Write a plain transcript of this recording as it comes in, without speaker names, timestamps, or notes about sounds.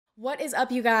What is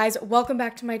up, you guys? Welcome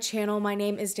back to my channel. My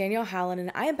name is Danelle Hallan,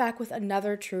 and I am back with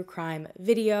another true crime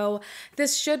video.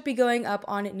 This should be going up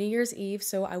on New Year's Eve,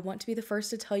 so I want to be the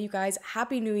first to tell you guys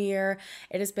Happy New Year.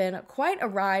 It has been quite a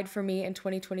ride for me in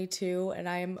 2022, and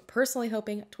I am personally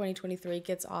hoping 2023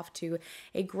 gets off to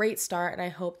a great start, and I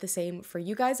hope the same for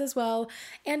you guys as well.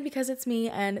 And because it's me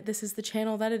and this is the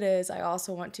channel that it is, I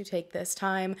also want to take this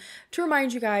time to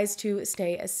remind you guys to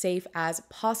stay as safe as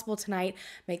possible tonight.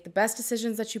 Make the best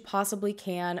decisions that you possibly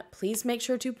can. Please make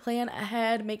sure to plan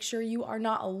ahead. Make sure you are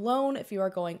not alone if you are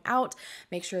going out.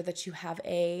 Make sure that you have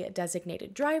a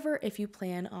designated driver if you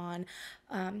plan on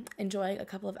enjoying a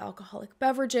couple of alcoholic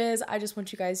beverages. I just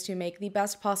want you guys to make the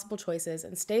best possible choices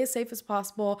and stay as safe as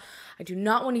possible. I do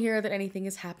not want to hear that anything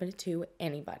has happened to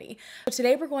anybody. So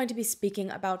today we're going to be speaking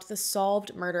about the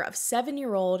solved murder of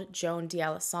 7-year-old Joan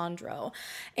D'Alessandro.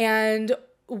 And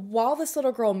while this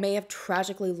little girl may have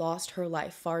tragically lost her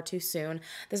life far too soon,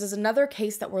 this is another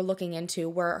case that we're looking into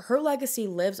where her legacy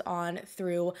lives on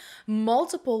through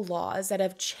multiple laws that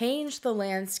have changed the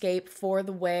landscape for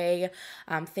the way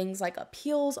things like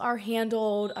appeals are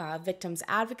handled, victims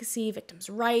advocacy, victims'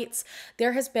 rights.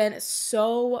 There has been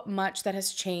so much that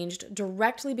has changed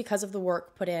directly because of the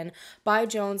work put in by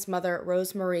Joan's mother,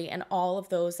 Rosemarie, and all of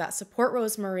those that support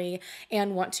Rosemarie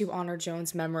and want to honor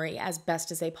Joan's memory as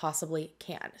best as they possibly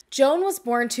can. Joan was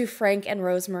born to Frank and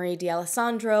Rosemarie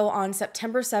D'Alessandro on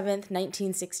September 7th,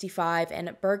 1965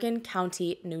 in Bergen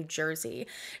County, New Jersey.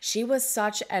 She was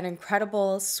such an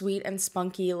incredible, sweet, and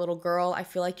spunky little girl. I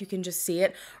feel like you can just see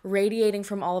it radiating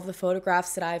from all of the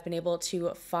photographs that I've been able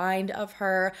to find of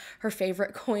her. Her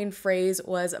favorite coined phrase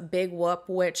was big whoop,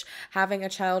 which, having a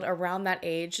child around that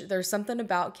age, there's something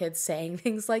about kids saying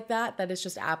things like that that is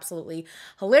just absolutely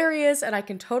hilarious, and I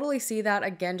can totally see that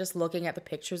again just looking at the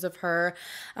pictures of her.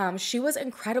 She was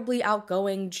incredibly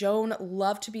outgoing. Joan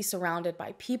loved to be surrounded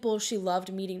by people. She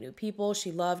loved meeting new people.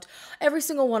 She loved every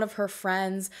single one of her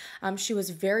friends. She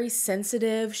was very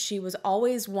sensitive. She was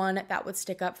always one that would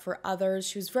stick up for others.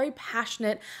 She was very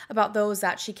passionate about those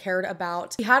that she cared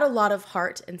about. She had a lot of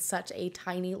heart in such a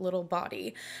tiny little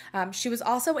body. She was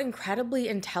also incredibly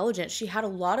intelligent. She had a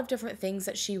lot of different things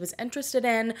that she was interested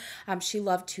in. She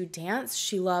loved to dance.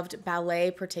 She loved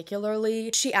ballet particularly.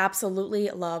 She absolutely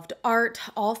loved art.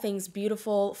 All things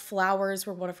beautiful. Flowers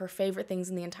were one of her favorite things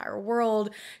in the entire world.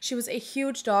 She was a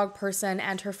huge dog person,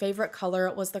 and her favorite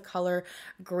color was the color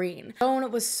green.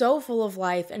 Joan was so full of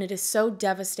life, and it is so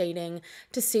devastating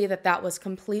to see that that was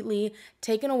completely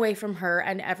taken away from her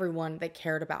and everyone that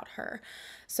cared about her.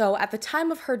 So at the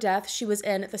time of her death, she was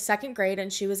in the 2nd grade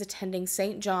and she was attending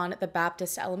St. John the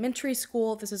Baptist Elementary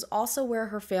School. This is also where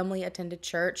her family attended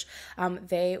church.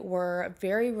 They were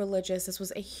very religious. This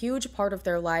was a huge part of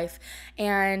their life.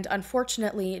 And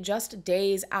unfortunately, just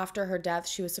days after her death,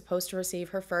 she was supposed to receive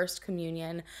her first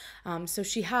communion. So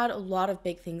she had a lot of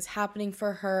big things happening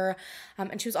for her.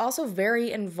 And she was also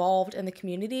very involved in the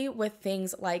community with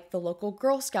things like the local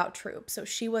Girl Scout troop. So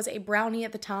she was a brownie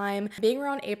at the time. Being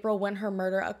around April when her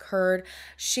murder occurred,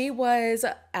 she was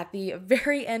at the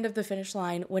very end of the finish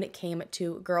line when it came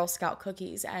to Girl Scout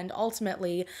cookies, and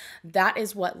ultimately that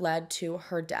is what led to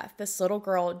her death. This little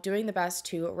girl doing the best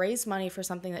to raise money for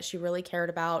something that she really cared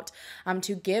about,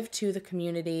 to give to the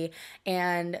community,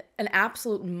 and an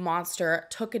absolute monster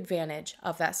took advantage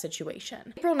of that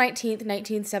situation. April 19th,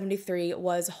 1973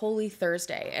 was Holy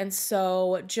Thursday, and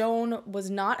so Joan was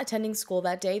not attending school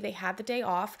that day. They had the day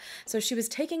off, so she was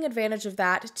taking advantage of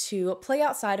that to play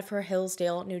outside of her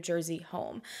Hillsdale, New Jersey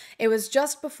home. It was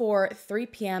just before 3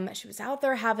 p.m. She was out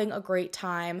there having a great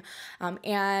time,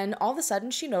 and all of a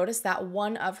sudden she noticed that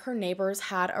one of her neighbors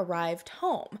had arrived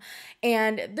home.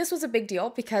 And this was a big deal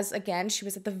because, again, she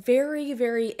was at the very,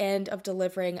 very end of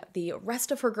delivering the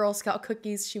rest of her Girl Scout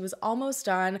cookies. She was almost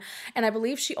done, and I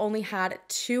believe she only had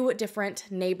 2 different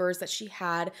neighbors that she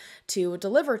had to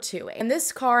deliver to. And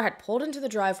this car had pulled into the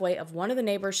driveway of one of the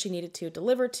neighbors she needed to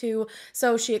deliver to,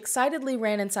 so she excitedly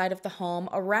ran inside of the home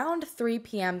around 3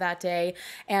 p.m. that day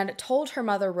and told her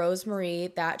mother,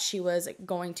 Rosemarie, that she was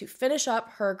going to finish up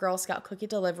her Girl Scout cookie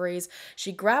deliveries.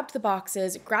 She grabbed the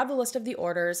boxes, grabbed the list of the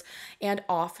orders, and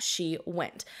off she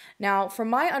went. Now, from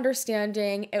my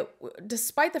understanding,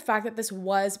 despite the fact that this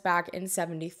was back in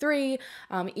 73,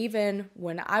 even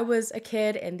when I was a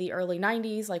kid in the early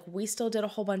 90s, like, we still did a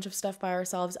whole bunch of stuff by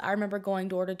ourselves. I remember going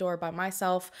door to door by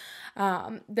myself.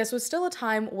 This was still a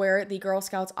time where the Girl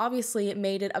Scouts obviously basically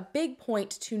made it a big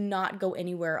point to not go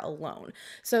anywhere alone.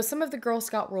 So some of the Girl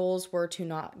Scout rules were to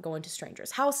not go into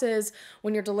strangers' houses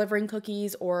when you're delivering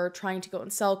cookies or trying to go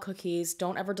and sell cookies.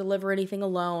 Don't ever deliver anything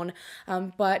alone.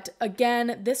 But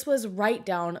again, this was right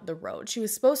down the road. She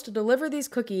was supposed to deliver these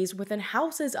cookies within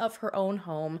houses of her own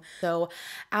home. So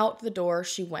out the door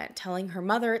she went, telling her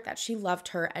mother that she loved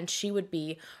her and she would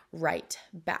be right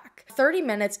back. 30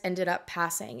 minutes ended up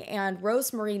passing, and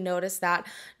Rosemarie noticed that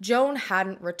Joan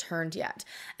hadn't returned yet.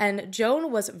 And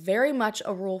Joan was very much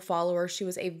a rule follower. She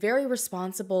was a very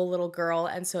responsible little girl,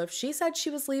 and so if she said she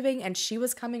was leaving and she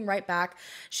was coming right back,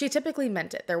 she typically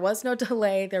meant it. There was no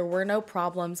delay, there were no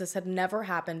problems. This had never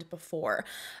happened before.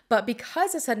 But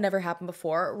because this had never happened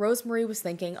before, Rosemarie was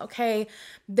thinking, okay,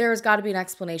 there's got to be an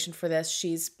explanation for this.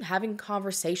 She's having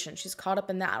conversation, she's caught up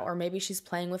in that, or maybe she's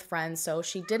playing with friends, so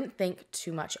she didn't think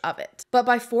too much of it. But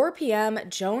by 4 p.m.,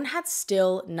 Joan had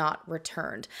still not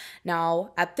returned.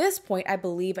 Now, at this point, I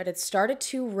believe it had started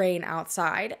to rain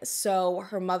outside, so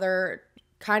her mother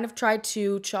kind of tried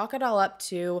to chalk it all up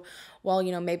to, well,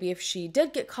 maybe if she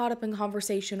did get caught up in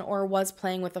conversation or was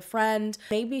playing with a friend,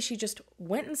 maybe she just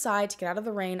went inside to get out of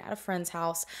the rain at a friend's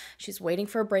house. She's waiting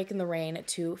for a break in the rain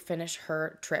to finish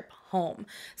her trip home.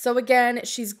 So again,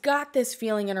 she's got this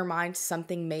feeling in her mind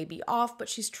something may be off, but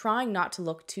she's trying not to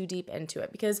look too deep into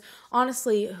it because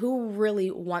honestly, who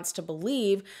really wants to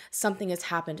believe something has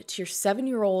happened to your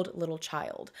 7-year-old little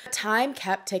child? Time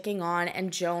kept ticking on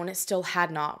and Joan still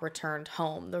had not returned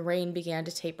home. The rain began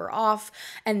to taper off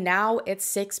and now it's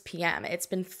 6 p.m. It's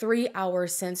been 3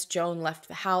 hours since Joan left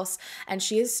the house and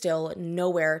she is still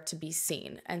nowhere to be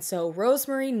seen. And so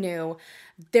Rosemarie knew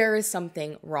there is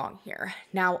something wrong here.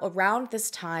 Now, around this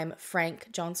time,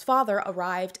 Frank, Joan's father,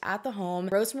 arrived at the home.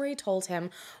 Rosemarie told him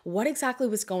what exactly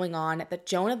was going on, that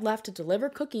Joan had left to deliver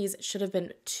cookies. It should have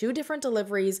been 2 different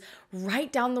deliveries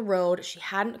right down the road. She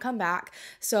hadn't come back.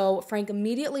 So Frank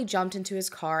immediately jumped into his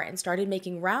car and started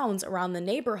making rounds around the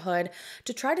neighborhood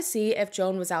to try to see if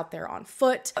Joan was out there on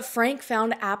foot. Frank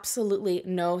found absolutely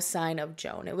no sign of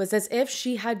Joan. It was as if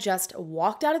she had just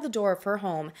walked out of the door of her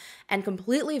home and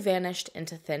completely vanished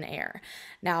into thin air.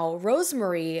 Now,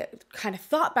 Rosemarie kind of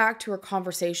thought back to her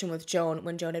conversation with Joan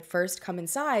when Joan had first come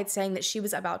inside saying that she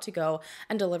was about to go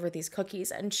and deliver these cookies,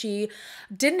 and she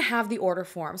didn't have the order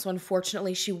form, so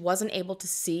unfortunately she wasn't able to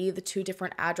see the 2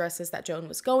 different addresses that Joan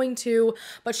was going to,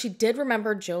 but she did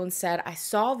remember Joan said, "I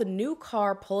saw the new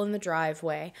car pull in the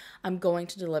driveway. I'm going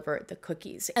to deliver the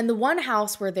cookies." And the one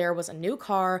house where there was a new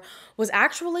car was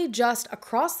actually just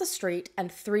across the street and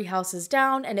 3 houses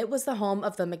down, and it was the home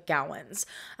of the McGowans.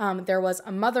 There was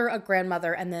a mother, a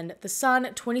grandmother, and then the son,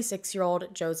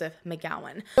 26-year-old Joseph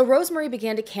McGowan. So Rosemarie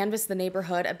began to canvass the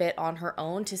neighborhood a bit on her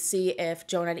own to see if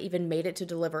Joan had even made it to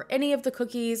deliver any of the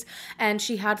cookies, and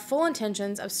she had full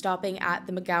intentions of stopping at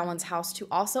the McGowan's house to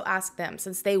also ask them,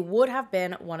 since they would have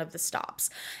been one of the stops.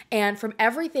 And from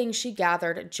everything she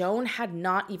gathered, Joan had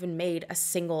not even made a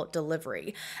single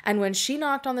delivery. And when she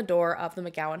knocked on the door of the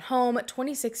McGowan home,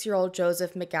 26-year-old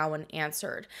Joseph McGowan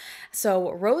answered.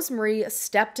 So Rosemarie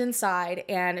stepped inside,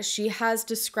 and she has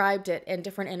described it in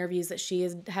different interviews that she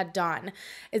had done,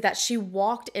 is that she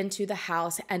walked into the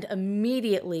house and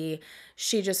immediately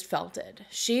she just felt it.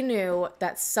 She knew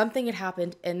that something had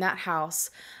happened in that house,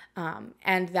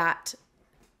 and that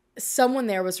someone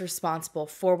there was responsible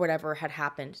for whatever had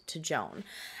happened to Joan.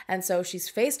 And so she's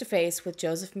face to face with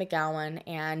Joseph McGowan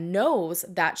and knows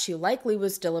that she likely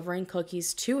was delivering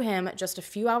cookies to him just a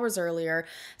few hours earlier.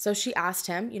 So she asked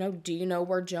him, do you know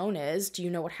where Joan is? Do you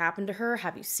know what happened to her?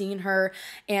 Have you seen her?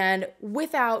 And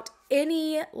without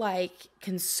any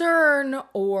concern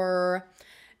or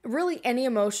really any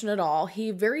emotion at all, he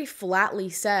very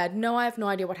flatly said, "No, I have no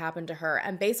idea what happened to her,"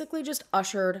 and basically just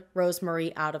ushered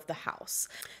Rosemarie out of the house.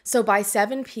 So by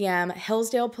 7 p.m.,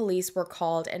 Hillsdale police were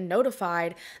called and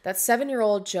notified that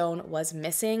 7-year-old Joan was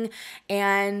missing,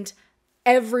 and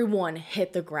everyone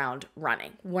hit the ground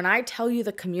running. When I tell you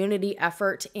the community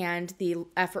effort and the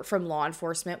effort from law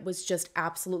enforcement was just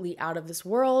absolutely out of this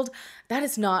world, that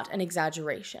is not an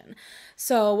exaggeration.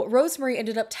 So Rosemarie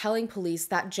ended up telling police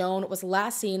that Joan was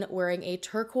last seen wearing a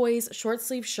turquoise short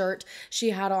sleeve shirt.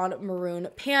 She had on maroon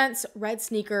pants, red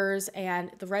sneakers, and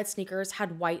the red sneakers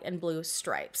had white and blue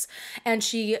stripes. And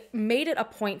she made it a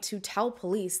point to tell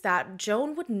police that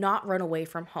Joan would not run away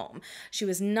from home. She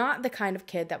was not the kind of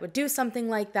kid that would do something something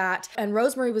like that. And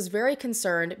Rosemary was very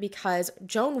concerned because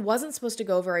Joan wasn't supposed to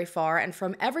go very far, and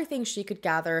from everything she could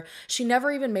gather, she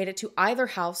never even made it to either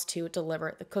house to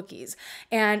deliver the cookies.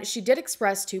 And she did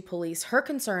express to police her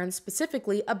concerns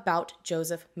specifically about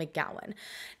Joseph McGowan.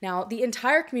 Now, the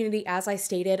entire community, as I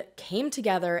stated, came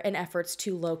together in efforts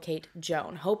to locate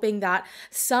Joan, hoping that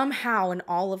somehow in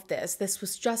all of this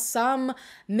was just some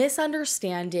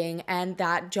misunderstanding and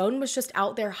that Joan was just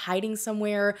out there hiding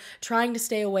somewhere, trying to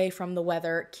stay away from the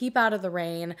weather, keep out of the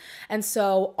rain. And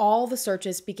so all the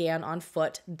searches began on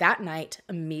foot that night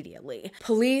immediately.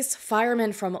 Police,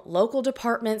 firemen from local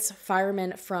departments,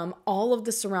 firemen from all of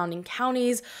the surrounding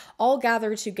counties all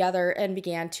gathered together and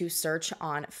began to search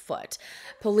on foot.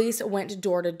 Police went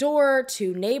door to door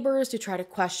to neighbors to try to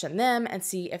question them and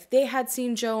see if they had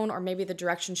seen Joan or maybe the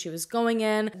direction she was going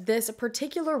in. This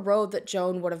particular road that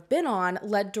Joan would have been on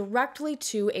led directly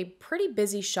to a pretty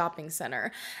busy shopping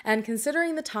center. And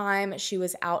considering the time she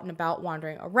was out and about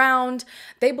wandering around,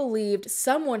 they believed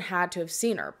someone had to have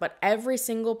seen her. But every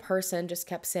single person just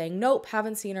kept saying, nope,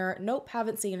 haven't seen her. Nope,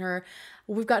 haven't seen her.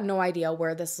 We've got no idea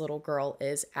where this little girl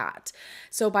is at.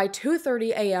 So by 2:30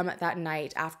 a.m. that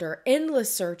night, after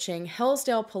endless searching,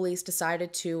 Hillsdale police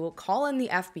decided to call in the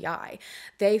FBI.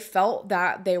 They felt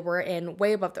that they were in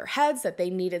way above their heads, that they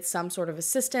needed some sort of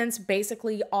assistance.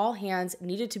 Basically, all hands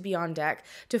needed to be on deck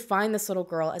to find this little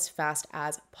girl as fast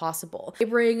as possible.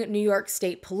 Neighboring New York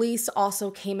State Police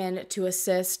also came in to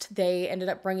assist. They ended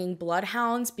up bringing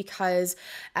bloodhounds because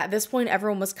at this point,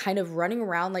 everyone was kind of running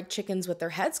around like chickens with their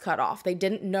heads cut off. They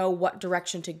didn't know what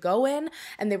direction to go in,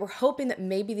 and they were hoping that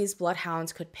maybe these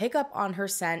bloodhounds could pick up on her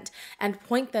scent and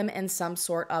point them in some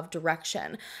sort of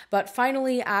direction. But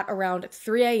finally, at around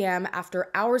 3 a.m.,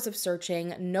 after hours of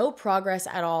searching, no progress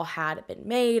at all had been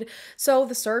made, so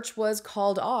the search was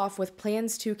called off with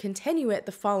plans to continue it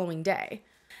the following day.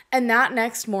 And that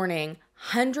next morning,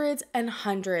 hundreds and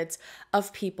hundreds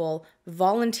of people,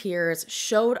 volunteers,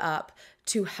 showed up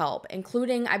to help,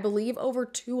 including, I believe, over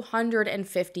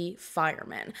 250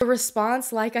 firemen. The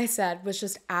response, like I said, was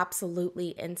just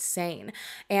absolutely insane.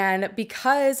 And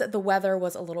because the weather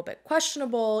was a little bit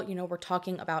questionable, we're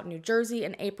talking about New Jersey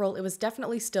in April, it was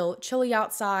definitely still chilly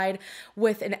outside.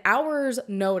 With an hour's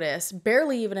notice,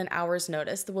 barely even an hour's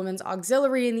notice, the Women's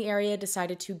Auxiliary in the area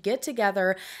decided to get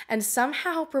together and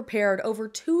somehow prepared over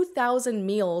 2,000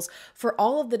 meals for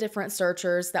all of the different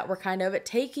searchers that were kind of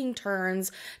taking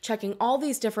turns, checking all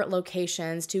these different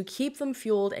locations to keep them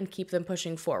fueled and keep them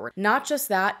pushing forward. Not just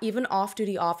that, even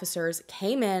off-duty officers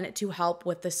came in to help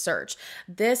with the search.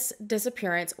 This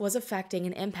disappearance was affecting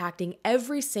and impacting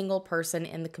every single person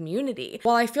in the community.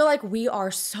 While I feel like we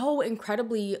are so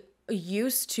incredibly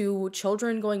used to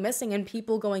children going missing and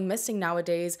people going missing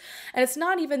nowadays. And it's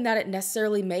not even that it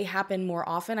necessarily may happen more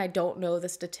often. I don't know the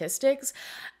statistics.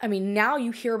 I mean, now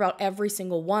you hear about every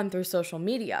single one through social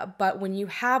media, but when you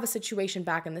have a situation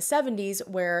back in the 70s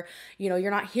where, you're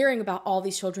not hearing about all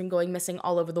these children going missing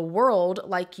all over the world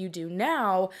like you do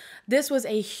now, this was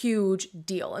a huge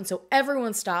deal. And so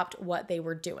everyone stopped what they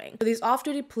were doing. So these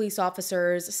off-duty police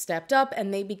officers stepped up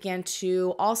and they began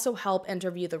to also help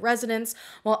interview the residents,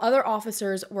 while other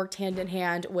officers worked hand in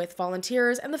hand with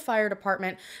volunteers and the fire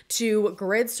department to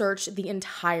grid search the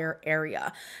entire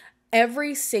area.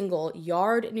 Every single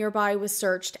yard nearby was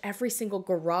searched, every single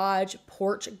garage,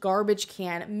 porch, garbage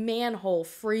can, manhole,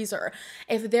 freezer.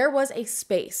 If there was a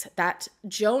space that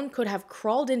Joan could have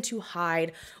crawled in to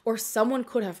hide or someone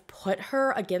could have put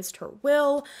her against her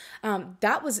will,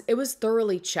 it was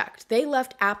thoroughly checked. They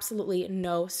left absolutely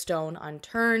no stone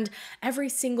unturned. Every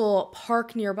single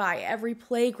park nearby, every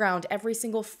playground, every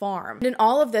single farm. And in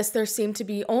all of this, there seemed to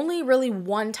be only really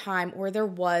one time where there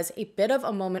was a bit of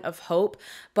a moment of hope,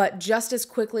 but just as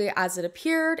quickly as it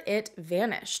appeared, it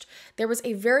vanished. There was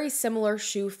a very similar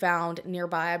shoe found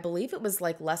nearby. I believe it was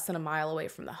like less than a mile away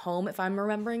from the home, if I'm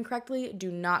remembering correctly.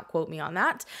 Do not quote me on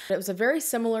that. But it was a very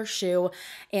similar shoe.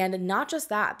 And not just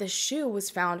that, this shoe was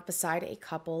found beside a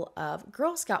couple of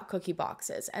Girl Scout cookie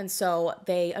boxes. And so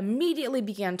they immediately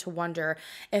began to wonder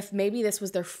if maybe this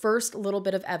was their first little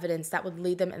bit of evidence that would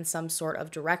lead them in some sort of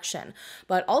direction.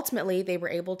 But ultimately, they were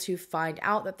able to find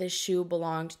out that this shoe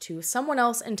belonged to someone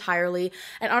else entirely.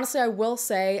 And honestly, I will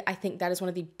say, I think that is one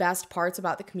of the best parts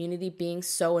about the community being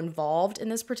so involved in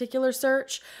this particular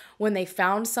search when they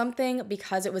found something,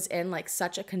 because it was in like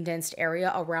such a condensed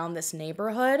area around this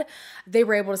neighborhood, they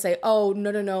were able to say, oh,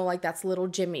 no, like that's little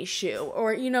Jimmy's shoe.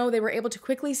 Or, they were able to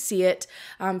quickly see it.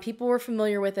 People were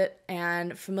familiar with it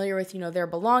and familiar with, their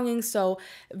belongings. So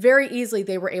very easily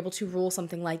they were able to rule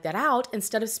something like that out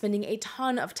instead of spending a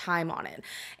ton of time on it.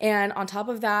 And on top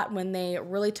of that, when they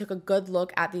really took a good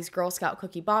look at these Girl Scout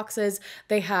cookie boxes,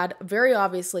 they had very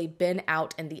obviously been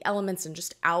out in the elements and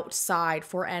just outside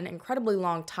for an incredibly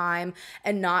long time,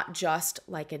 and not just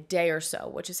like a day or so,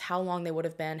 which is how long they would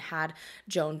have been had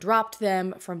Joan dropped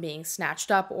them from being snatched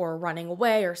up or running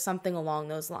away or something along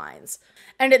those lines.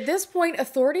 And at this point,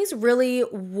 authorities really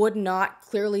would not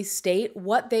clearly state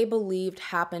what they believed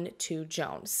happened to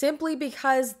Joan, simply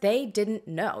because they didn't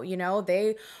know.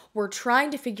 They were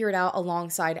trying to figure it out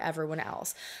alongside everyone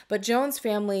else. But Joan's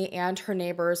family and her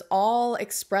neighbors all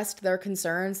expressed their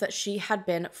concerns that she had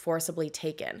been forcibly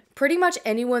taken. Pretty much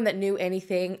anyone that knew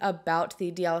anything about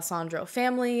the D'Alessandro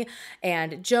family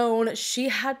and Joan, she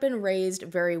had been raised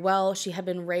very well. She had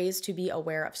been raised to be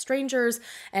aware of strangers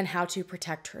and how to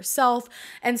protect herself.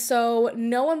 And so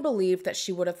no one believed that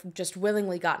she would have just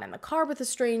willingly gotten in the car with a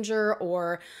stranger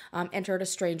or entered a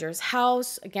stranger's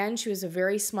house. Again, she was a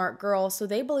very smart girl, so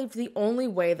they believed the only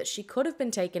way that she could have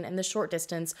been taken in the short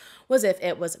distance was if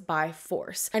it was by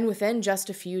force. And within just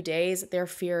a few days, their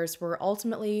fears were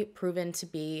ultimately proven to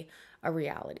be a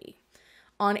reality.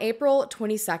 On April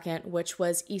 22nd, which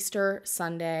was Easter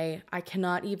Sunday, I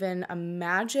cannot even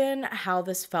imagine how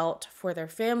this felt for their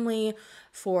family,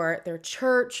 for their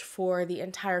church, for the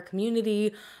entire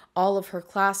community, all of her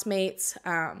classmates.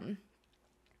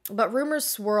 But rumors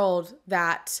swirled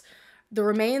that the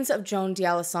remains of Joan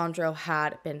D'Alessandro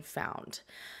had been found.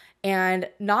 And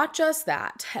not just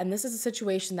that, and this is a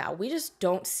situation that we just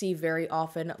don't see very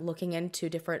often looking into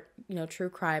different, true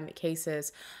crime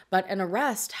cases, but an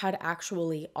arrest had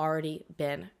actually already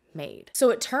been made.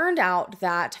 So it turned out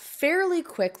that fairly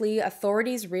quickly,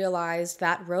 authorities realized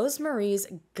that Rosemarie's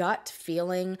gut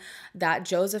feeling that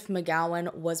Joseph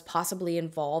McGowan was possibly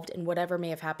involved in whatever may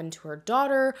have happened to her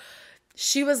daughter,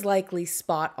 she was likely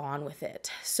spot on with it.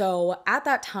 So at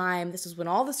that time, this is when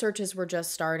all the searches were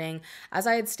just starting. As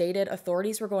I had stated,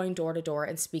 authorities were going door to door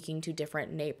and speaking to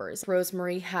different neighbors.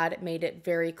 Rosemarie had made it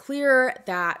very clear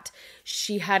that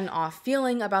she had an off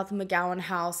feeling about the McGowan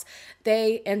house.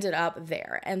 They ended up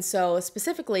there. And so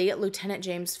specifically, Lieutenant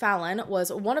James Fallon was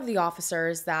one of the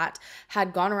officers that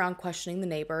had gone around questioning the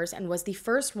neighbors and was the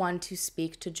first one to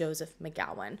speak to Joseph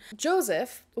McGowan.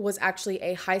 Joseph was actually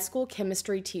a high school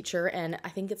chemistry teacher in, I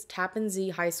think it's Tappan Zee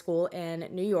High School in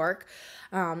New York.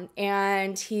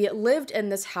 And he lived in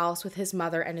this house with his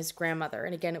mother and his grandmother.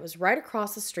 And again, it was right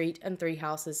across the street and 3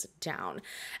 houses down.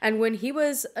 And when he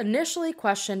was initially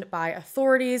questioned by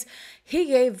authorities, he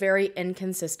gave very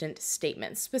inconsistent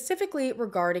statements, specifically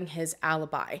regarding his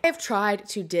alibi. I've tried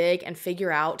to dig and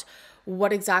figure out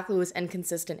what exactly was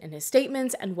inconsistent in his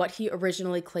statements and what he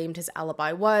originally claimed his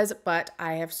alibi was, but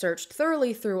I have searched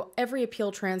thoroughly through every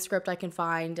appeal transcript I can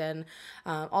find and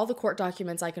all the court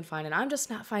documents I can find, and I'm just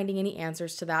not finding any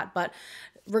answers to that. But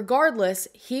regardless,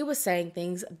 he was saying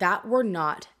things that were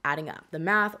not adding up. The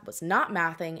math was not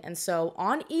mathing, and so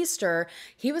on Easter,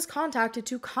 he was contacted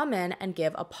to come in and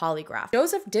give a polygraph.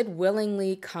 Joseph did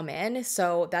willingly come in,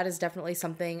 so that is definitely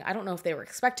something, I don't know if they were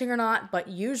expecting or not, but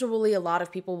usually a lot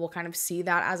of people will kind of see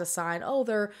that as a sign, oh,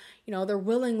 they're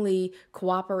willingly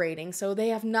cooperating, so they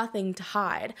have nothing to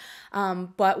hide.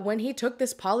 But when he took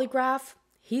this polygraph,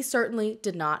 he certainly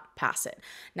did not pass it.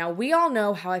 Now, we all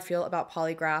know how I feel about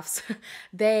polygraphs.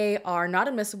 They are not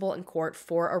admissible in court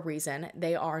for a reason.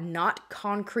 They are not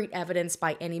concrete evidence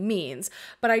by any means,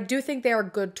 but I do think they are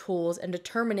good tools in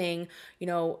determining,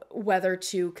 whether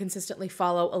to consistently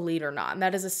follow a lead or not. And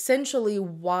that is essentially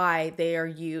why they are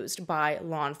used by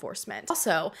law enforcement.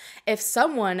 Also, if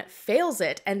someone fails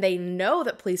it and they know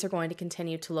that police are going to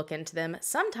continue to look into them,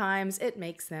 sometimes it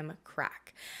makes them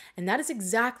crack. And that is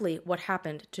exactly what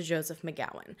happened to Joseph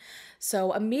McGowan.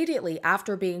 So immediately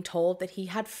after being told that he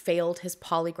had failed his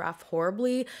polygraph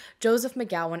horribly, Joseph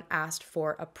McGowan asked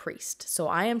for a priest. So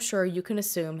I am sure you can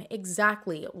assume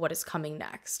exactly what is coming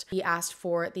next. He asked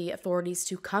for the authorities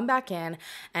to come back in,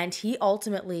 and he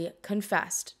ultimately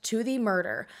confessed to the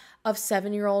murder of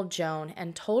 7-year-old Joan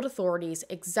and told authorities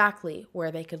exactly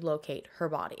where they could locate her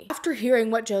body. After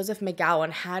hearing what Joseph McGowan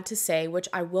had to say, which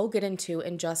I will get into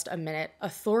in just a minute,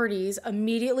 authorities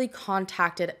immediately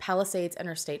contacted Palisades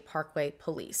Interstate Parkway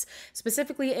Police,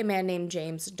 specifically a man named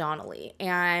James Donnelly.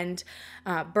 And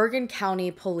Bergen County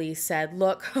Police said,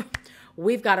 look,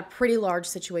 we've got a pretty large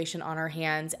situation on our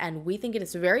hands, and we think it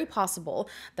is very possible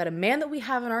that a man that we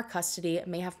have in our custody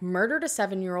may have murdered a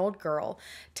 7-year-old girl,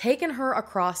 taken her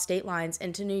across state lines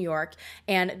into New York,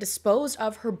 and disposed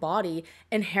of her body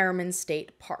in Harriman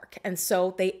State Park. And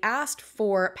so they asked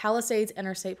for Palisades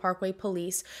Interstate Parkway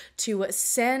Police to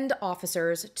send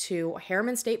officers to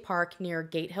Harriman State Park near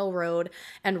Gate Hill Road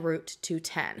and Route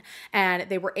 210. And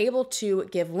they were able to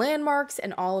give landmarks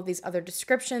and all of these other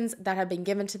descriptions that had been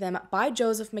given to them by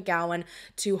Joseph McGowan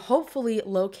to hopefully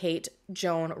locate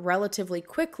Joan relatively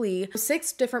quickly.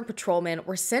 6 different patrolmen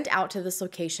were sent out to this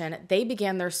location. They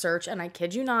began their search, and I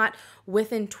kid you not,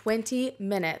 within 20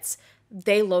 minutes,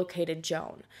 they located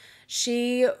Joan.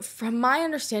 She, from my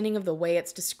understanding of the way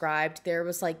it's described, there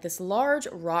was like this large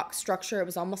rock structure. It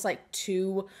was almost like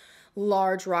 2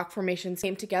 large rock formations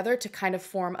came together to kind of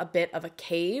form a bit of a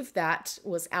cave that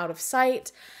was out of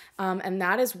sight. And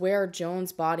that is where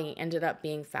Joan's body ended up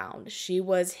being found. She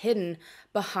was hidden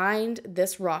behind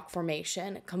this rock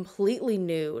formation, completely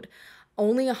nude,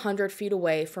 only 100 feet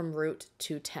away from Route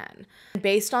 210.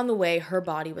 Based on the way her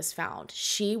body was found,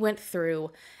 she went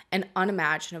through an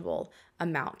unimaginable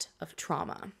amount of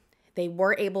trauma. They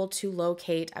were able to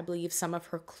locate, I believe, some of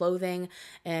her clothing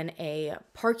in a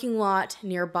parking lot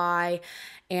nearby.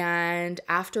 And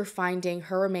after finding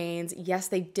her remains, yes,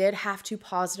 they did have to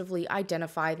positively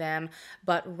identify them.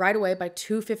 But right away, by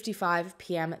 2:55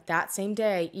 p.m. that same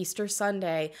day, Easter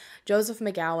Sunday, Joseph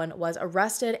McGowan was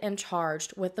arrested and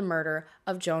charged with the murder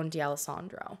of Joan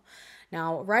D'Alessandro.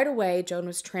 Now, right away, Joan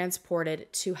was transported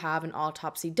to have an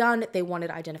autopsy done. They wanted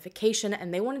identification,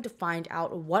 and they wanted to find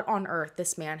out what on earth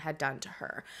this man had done to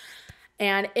her.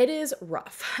 And it is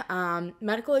rough.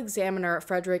 Medical examiner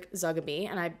Frederick Zugaby,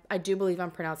 and I do believe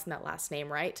I'm pronouncing that last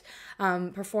name right,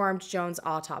 performed Joan's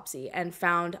autopsy and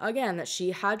found, again, that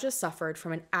she had just suffered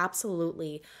from an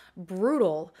absolutely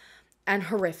brutal and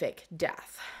horrific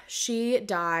death. She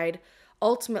died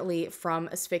ultimately from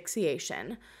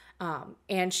asphyxiation.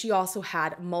 And she also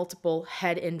had multiple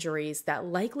head injuries that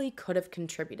likely could have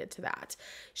contributed to that.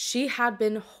 She had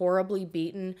been horribly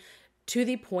beaten to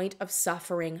the point of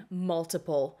suffering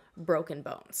multiple broken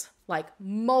bones, like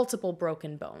multiple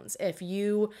broken bones. If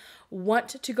you want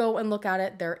to go and look at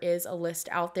it, there is a list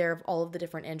out there of all of the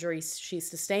different injuries she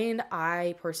sustained.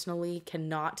 I personally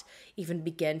cannot even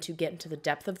begin to get into the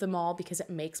depth of them all because it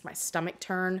makes my stomach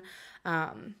turn.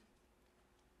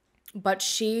 But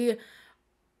she,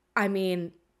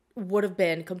 would have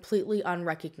been completely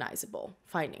unrecognizable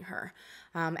finding her.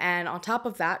 And on top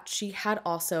of that, she had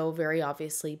also very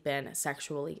obviously been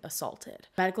sexually assaulted.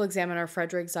 Medical examiner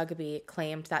Frederick Zugaby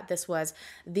claimed that this was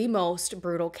the most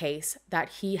brutal case that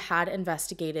he had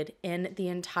investigated in the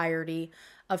entirety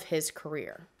of his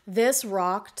career. This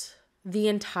rocked the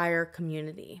entire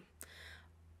community.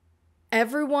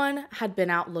 Everyone had been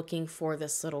out looking for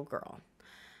this little girl.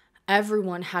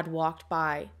 Everyone had walked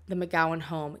by the McGowan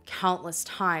home countless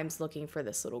times looking for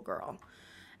this little girl.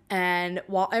 And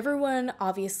while everyone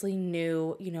obviously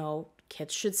knew,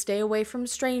 kids should stay away from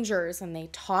strangers, and they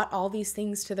taught all these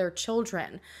things to their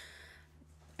children,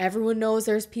 everyone knows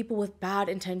there's people with bad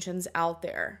intentions out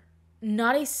there.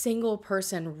 Not a single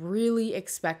person really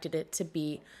expected it to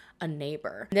be a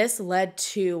neighbor. This led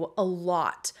to a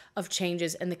lot of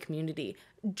changes in the community,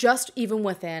 just even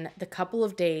within the couple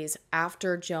of days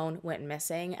after Joan went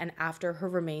missing and after her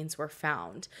remains were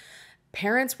found.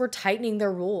 Parents were tightening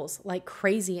their rules like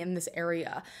crazy in this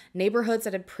area. Neighborhoods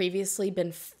that had previously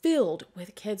been filled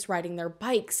with kids riding their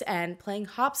bikes and playing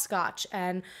hopscotch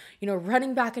and,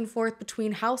 running back and forth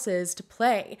between houses to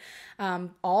play.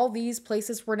 All these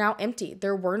places were now empty.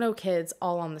 There were no kids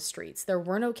all on the streets. There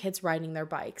were no kids riding their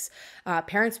bikes.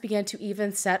 Parents began to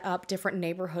even set up different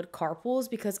neighborhood carpools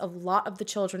because a lot of the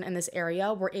children in this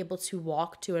area were able to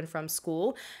walk to and from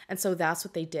school. And so that's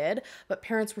what they did. But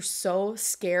parents were so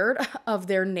scared of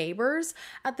their neighbors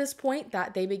at this point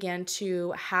that they began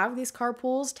to have these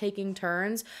carpools taking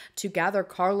turns to gather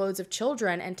carloads of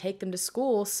children and take them to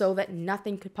school so that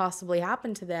nothing could possibly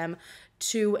happen to them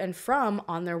to and from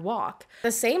on their walk. At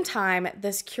the same time,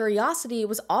 this curiosity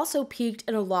was also piqued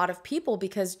in a lot of people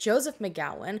because Joseph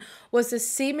McGowan was a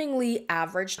seemingly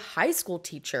average high school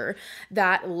teacher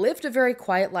that lived a very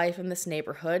quiet life in this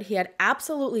neighborhood. He had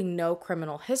absolutely no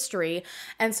criminal history.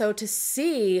 And so to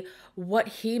see what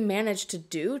he managed to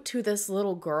do to this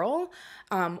little girl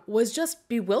was just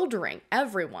bewildering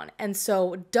everyone. And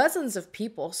so dozens of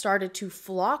people started to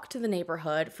flock to the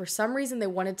neighborhood. For some reason, they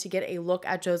wanted to get a look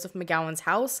at Joseph McGowan's McGowan's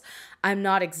house. I'm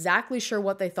not exactly sure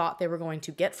what they thought they were going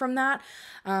to get from that,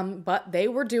 but they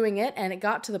were doing it, and it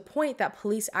got to the point that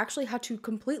police actually had to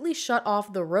completely shut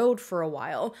off the road for a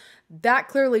while. That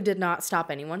clearly did not stop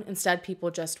anyone. Instead,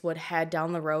 people just would head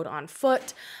down the road on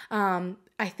foot.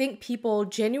 I think people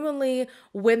genuinely,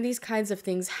 when these kinds of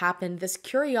things happen, this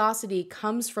curiosity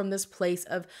comes from this place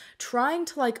of trying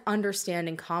to like understand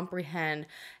and comprehend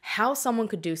how someone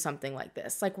could do something like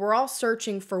this. Like, we're all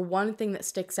searching for one thing that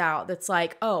sticks out that's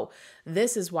like, oh,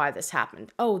 this is why this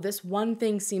happened. Oh, this one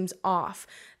thing seems off.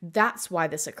 That's why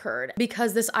this occurred.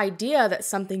 Because this idea that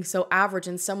something so average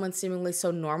and someone seemingly so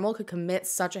normal could commit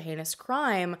such a heinous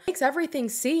crime makes everything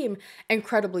seem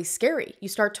incredibly scary. You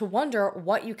start to wonder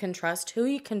what you can trust, who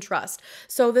you can trust.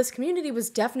 So this community was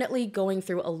definitely going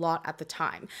through a lot at the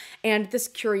time. And this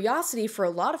curiosity for a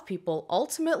lot of people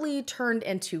ultimately turned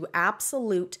into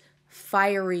absolute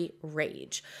fiery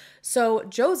rage. So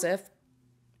Joseph,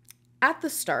 at the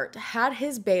start, had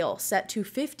his bail set to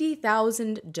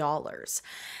 $50,000.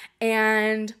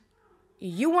 And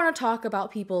you want to talk about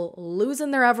people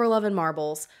losing their ever-loving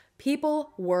marbles.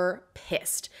 People were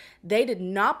pissed. They did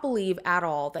not believe at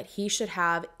all that he should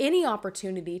have any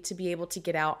opportunity to be able to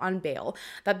get out on bail,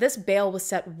 that this bail was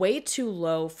set way too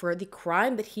low for the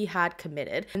crime that he had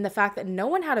committed, and the fact that no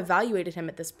one had evaluated him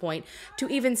at this point to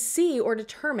even see or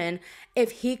determine if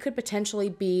he could potentially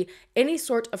be any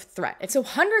sort of threat. And so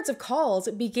hundreds of calls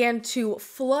began to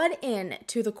flood in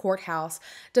to the courthouse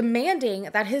demanding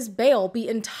that his bail be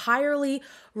entirely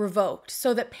revoked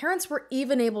so that parents were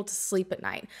even able to sleep at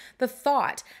night. The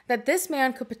thought that this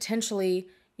man could potentially,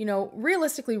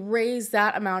 realistically raise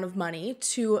that amount of money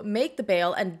to make the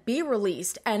bail and be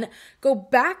released and go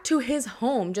back to his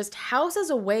home just houses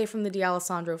away from the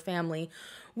D'Alessandro family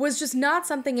was just not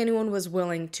something anyone was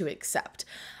willing to accept.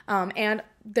 And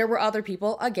there were other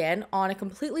people, again, on a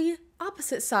completely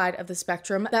opposite side of the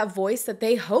spectrum that voiced that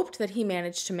they hoped that he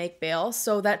managed to make bail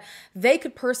so that they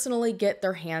could personally get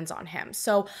their hands on him.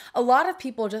 So a lot of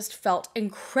people just felt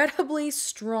incredibly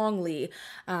strongly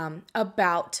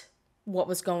about what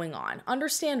was going on,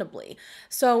 understandably.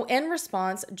 So in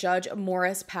response, Judge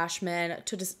Morris Pashman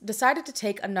decided to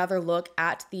take another look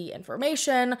at the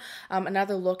information,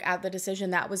 another look at the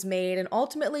decision that was made, and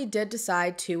ultimately did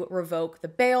decide to revoke the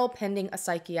bail pending a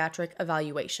psychiatric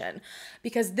evaluation.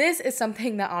 Because this is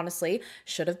something that honestly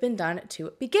should have been done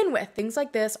to begin with. Things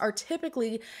like this are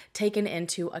typically taken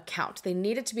into account. They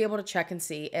needed to be able to check and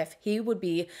see if he would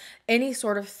be any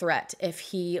sort of threat if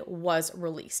he was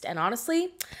released. And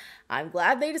honestly, I'm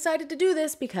glad they decided to do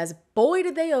this because boy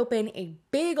did they open a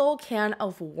big old can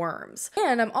of worms.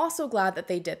 And I'm also glad that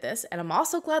they did this. And I'm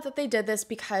also glad that they did this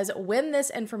because when this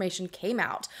information came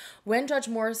out, when Judge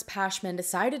Morris Pashman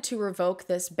decided to revoke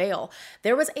this bail,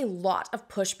 there was a lot of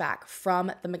pushback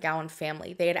from the McGowan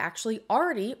family. They had actually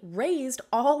already raised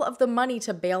all of the money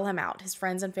to bail him out, his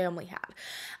friends and family had.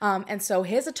 And so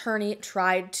his attorney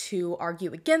tried to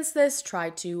argue against this,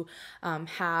 tried to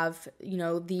have,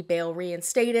 the bail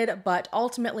reinstated, but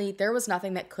ultimately there was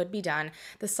nothing that could be done.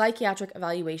 The psychiatric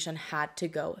evaluation had to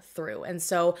go through. And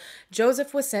so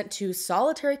Joseph was sent to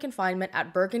solitary confinement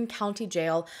at Bergen County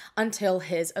Jail until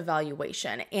his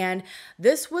evaluation. And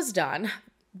this was done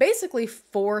basically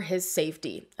for his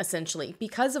safety, essentially,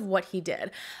 because of what he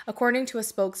did. According to a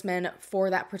spokesman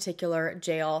for that particular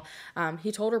jail,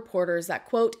 he told reporters that,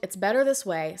 quote, "It's better this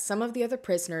way. Some of the other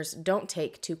prisoners don't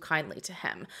take too kindly to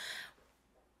him."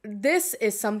 This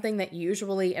is something that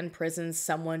usually in prisons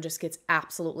someone just gets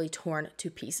absolutely torn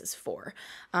to pieces for.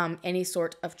 Any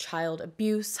sort of child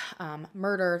abuse,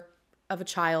 murder of a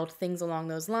child, things along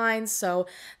those lines. So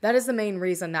that is the main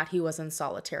reason that he was in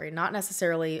solitary, not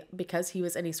necessarily because he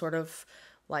was any sort of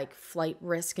like flight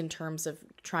risk in terms of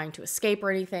trying to escape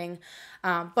or anything.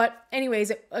 But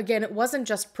anyways, it wasn't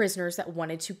just prisoners that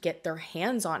wanted to get their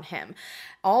hands on him.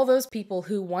 All those people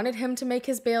who wanted him to make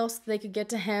his bail so they could get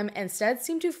to him instead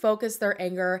seemed to focus their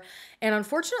anger, and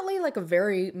unfortunately, like a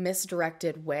very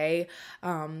misdirected way.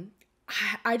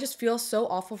 I just feel so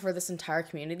awful for this entire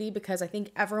community because I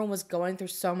think everyone was going through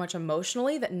so much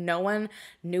emotionally that no one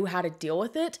knew how to deal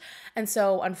with it. And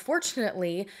so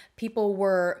unfortunately, people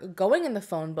were going in the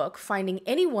phone book, finding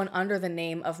anyone under the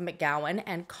name of McGowan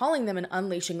and calling them and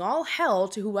unleashing all hell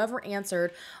to whoever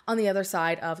answered on the other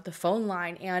side of the phone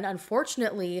line. And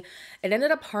unfortunately, it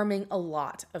ended up harming a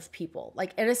lot of people,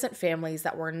 like innocent families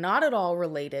that were not at all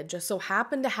related, just so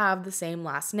happened to have the same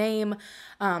last name.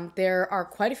 There are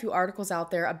quite a few articles articles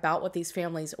out there about what these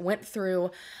families went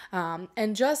through.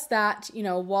 And just that, you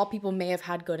know, while people may have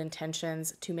had good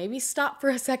intentions, to maybe stop for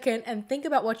a second and think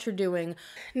about what you're doing.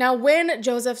 Now, when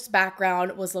Joseph's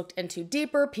background was looked into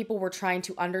deeper, people were trying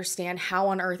to understand how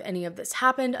on earth any of this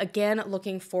happened. Again,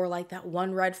 looking for like that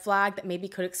one red flag that maybe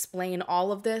could explain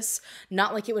all of this.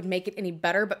 Not like it would make it any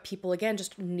better, but people, again,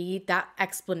 just need that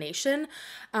explanation.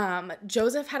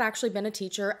 Joseph had actually been a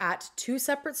teacher at 2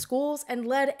 separate schools and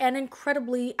led an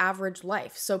incredibly average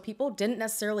life. So people didn't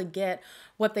necessarily get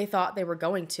what they thought they were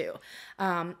going to.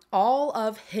 All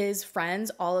of his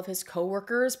friends, all of his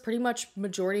coworkers, pretty much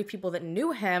majority of people that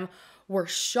knew him were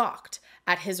shocked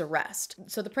at his arrest.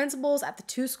 So the principals at the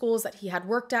 2 schools that he had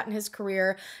worked at in his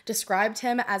career described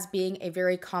him as being a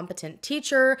very competent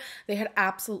teacher. They had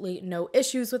absolutely no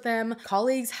issues with him.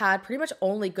 Colleagues had pretty much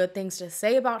only good things to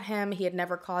say about him. He had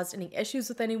never caused any issues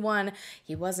with anyone.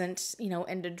 He wasn't, you know,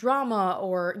 into drama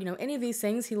or, you know, any of these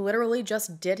things. He literally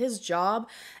just did his job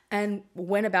and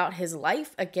went about his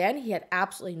life. Again, he had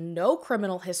absolutely no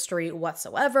criminal history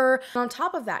whatsoever. And on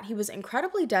top of that, he was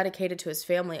incredibly dedicated to his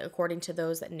family, according to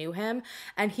those that knew him,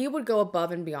 and he would go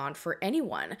above and beyond for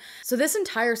anyone. So this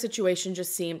entire situation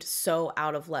just seemed so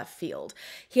out of left field.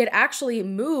 He had actually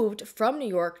moved from New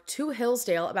York to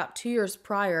Hillsdale about 2 years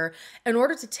prior in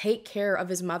order to take care of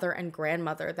his mother and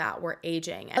grandmother that were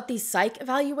aging. But the psych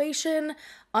evaluation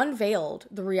unveiled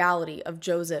the reality of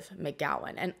Joseph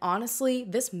McGowan. And honestly,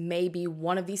 this may be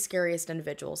one of the scariest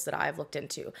individuals that I've looked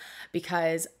into,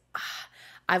 because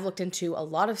I've looked into a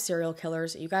lot of serial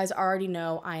killers. You guys already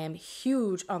know I am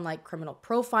huge on like criminal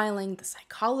profiling, the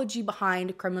psychology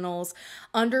behind criminals,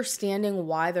 understanding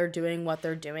why they're doing what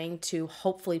they're doing to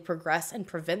hopefully progress and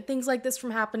prevent things like this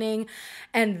from happening.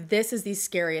 And this is the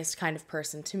scariest kind of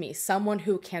person to me. Someone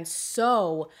who can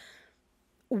so,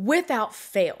 without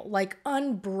fail, like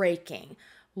unbreaking,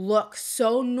 look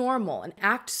so normal and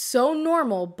act so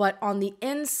normal, but on the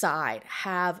inside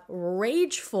have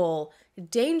rageful,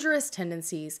 dangerous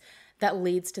tendencies that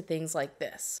leads to things like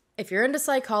this. If you're into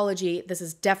psychology, this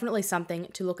is definitely something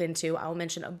to look into. I'll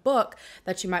mention a book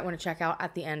that you might want to check out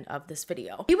at the end of this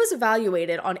video. He was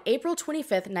evaluated on April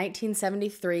 25th,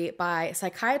 1973 by a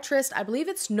psychiatrist. I believe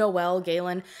it's Noel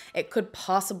Galen. It could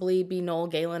possibly be Noel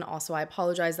Galen. Also, I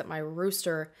apologize that my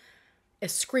rooster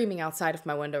is screaming outside of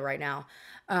my window right now.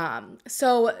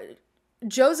 So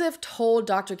Joseph told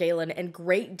Dr. Galen in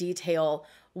great detail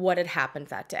what had happened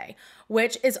that day,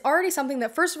 which is already something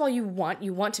that, first of all, you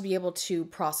want to be able to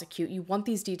prosecute. You want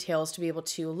these details to be able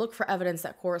to look for evidence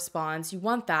that corresponds. You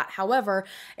want that. However,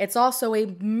 it's also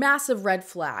a massive red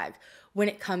flag when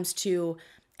it comes to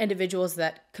individuals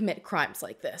that commit crimes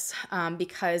like this,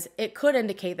 because it could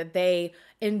indicate that they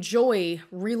enjoy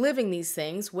reliving these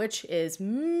things, which is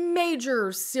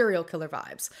major serial killer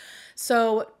vibes.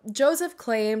 So Joseph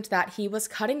claimed that he was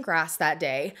cutting grass that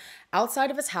day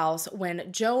outside of his house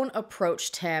when Joan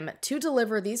approached him to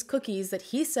deliver these cookies that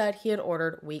he said he had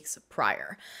ordered weeks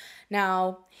prior.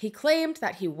 Now, he claimed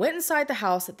that he went inside the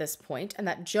house at this point and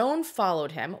that Joan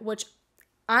followed him, which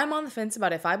I'm on the fence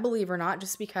about if I believe or not,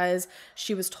 just because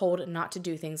she was told not to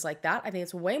do things like that. I think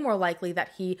it's way more likely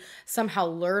that he somehow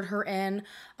lured her in,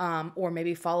 or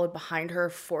maybe followed behind her,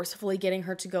 forcefully getting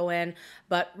her to go in.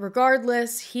 But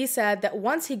regardless, he said that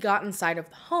once he got inside of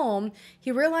the home,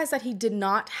 he realized that he did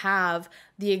not have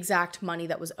the exact money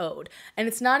that was owed. And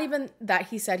it's not even that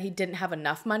he said he didn't have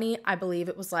enough money. I believe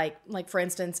it was like for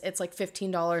instance, it's like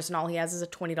 $15 and all he has is a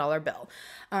 $20 bill.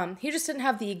 He just didn't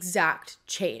have the exact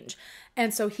change.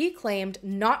 And so he claimed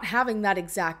not having that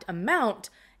exact amount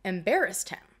embarrassed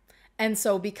him. And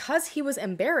so because he was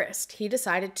embarrassed, he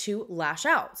decided to lash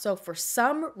out. So for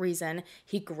some reason,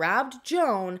 he grabbed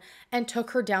Joan and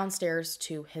took her downstairs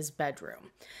to his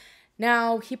bedroom.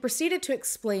 Now, he proceeded to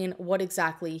explain what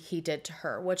exactly he did to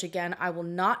her, which again, I will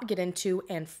not get into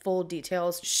in full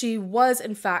details. She was,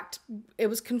 in fact, it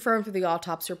was confirmed through the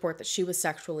autopsy report that she was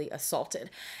sexually assaulted.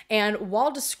 And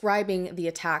while describing the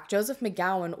attack, Joseph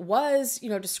McGowan was,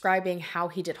 describing how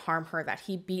he did harm her, that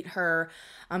he beat her,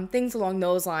 things along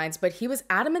those lines, but he was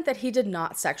adamant that he did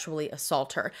not sexually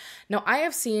assault her. Now, I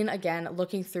have seen, again,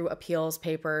 looking through appeals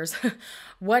papers,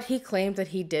 what he claimed that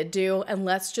he did do, and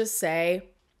let's just say,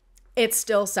 it's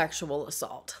still sexual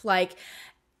assault. Like,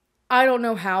 I don't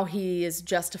know how he is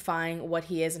justifying what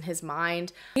he is in his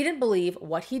mind. He didn't believe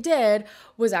what he did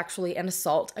was actually an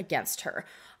assault against her.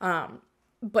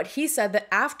 But he said that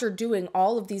after doing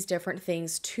all of these different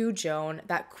things to Joan,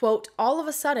 that, quote, all of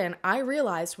a sudden, I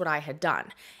realized what I had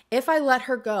done. If I let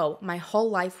her go, my whole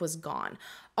life was gone.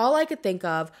 All I could think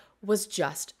of was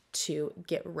just to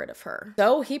get rid of her.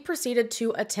 So he proceeded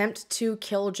to attempt to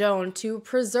kill Joan to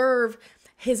preserve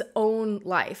his own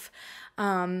life.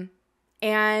 And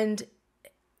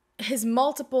his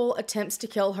multiple attempts to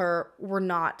kill her were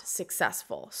not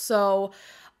successful. So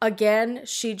again,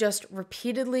 she just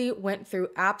repeatedly went through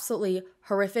absolutely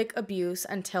horrific abuse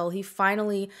until he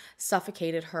finally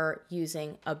suffocated her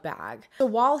using a bag. So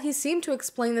while he seemed to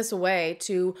explain this away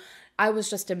to, I was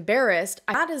just embarrassed,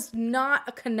 that is not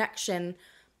a connection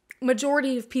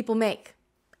majority of people make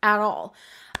at all.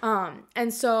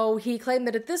 And so he claimed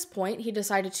that at this point, he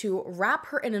decided to wrap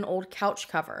her in an old couch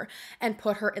cover and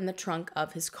put her in the trunk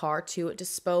of his car to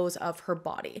dispose of her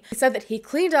body. He said that he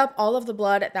cleaned up all of the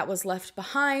blood that was left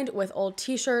behind with old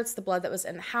t-shirts, the blood that was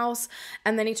in the house,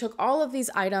 and then he took all of these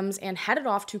items and headed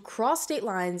off to cross state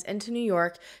lines into New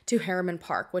York to Hallan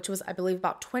Park, which was, I believe,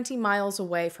 about 20 miles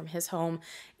away from his home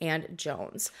and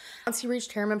Joan's. Once he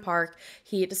reached Hallan Park,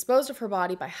 he disposed of her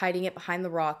body by hiding it behind the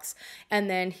rocks, and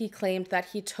then he claimed that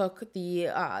he took the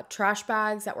trash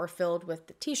bags that were filled with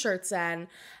the t-shirts and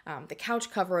the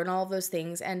couch cover and all of those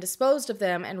things and disposed of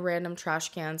them in random trash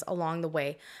cans along the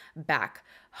way back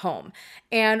home.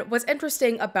 And what's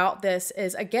interesting about this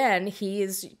is, again,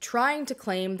 he's trying to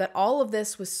claim that all of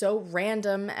this was so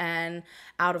random and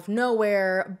out of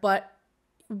nowhere, but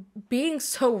being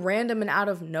so random and out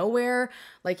of nowhere,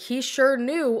 like he sure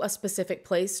knew a specific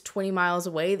place 20 miles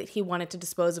away that he wanted to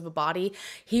dispose of a body.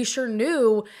 He sure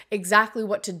knew exactly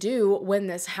what to do when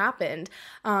this happened.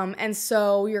 And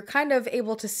so you're kind of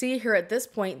able to see here at this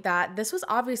point that this was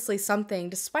obviously something,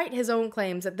 despite his own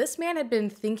claims, that this man had been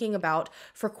thinking about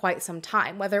for quite some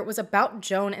time. Whether it was about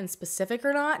Joan in specific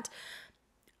or not,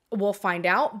 we'll find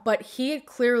out, but he had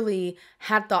clearly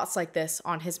had thoughts like this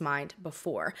on his mind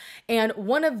before. And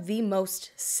one of the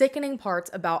most sickening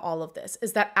parts about all of this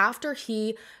is that after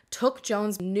he took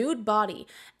Joan's nude body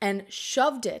and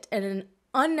shoved it in an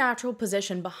unnatural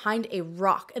position behind a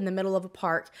rock in the middle of a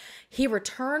park, he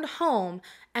returned home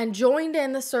and joined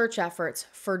in the search efforts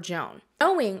for Joan,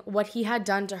 knowing what he had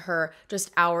done to her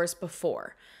just hours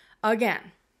before.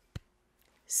 Again,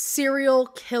 serial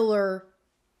killer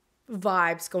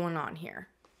vibes going on here.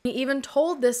 He even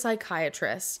told this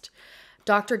psychiatrist,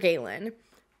 Dr. Galen,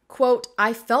 quote,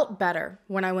 "I felt better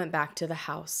when I went back to the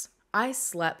house. I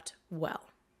slept well."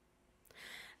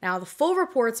 Now, the full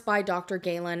reports by Dr.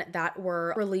 Galen that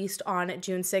were released on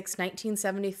June 6,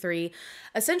 1973,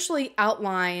 essentially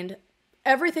outlined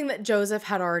everything that Joseph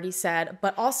had already said,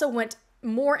 but also went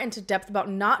more into depth about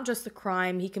not just the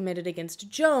crime he committed against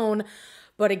Joan,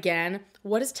 but again,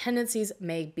 what his tendencies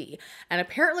may be. And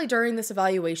apparently during this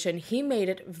evaluation, he made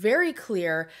it very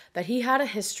clear that he had a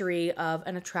history of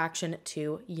an attraction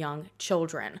to young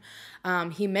children.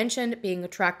 He mentioned being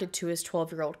attracted to his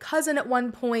 12-year-old cousin at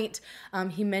one point.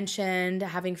 He mentioned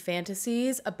having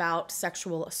fantasies about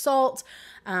sexual assault,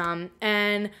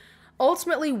 and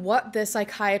ultimately, what this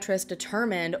psychiatrist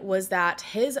determined was that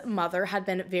his mother had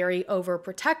been very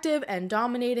overprotective and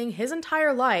dominating his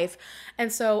entire life.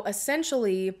 And so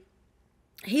essentially,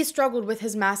 he struggled with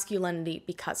his masculinity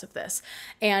because of this.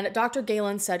 And Dr.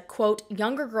 Galen said, quote,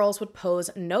 "Younger girls would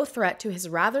pose no threat to his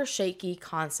rather shaky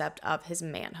concept of his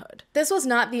manhood." This was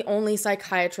not the only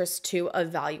psychiatrist to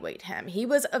evaluate him. He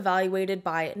was evaluated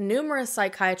by numerous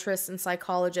psychiatrists and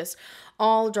psychologists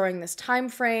all during this time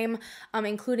frame,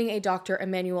 including a Dr.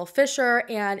 Emanuel Fisher,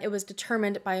 and it was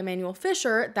determined by Emanuel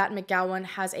Fisher that McGowan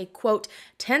has a, quote,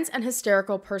 "tense and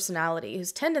hysterical personality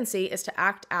whose tendency is to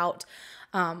act out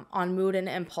on mood and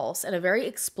impulse in a very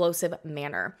explosive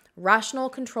manner. Rational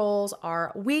controls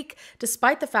are weak,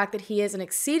 despite the fact that he is an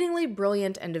exceedingly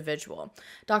brilliant individual."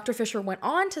 Dr. Fisher went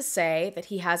on to say that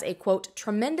he has a, quote,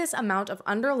 "tremendous amount of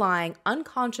underlying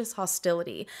unconscious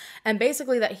hostility," and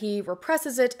basically that he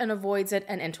represses it and avoids it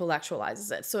and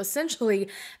intellectualizes it. So essentially,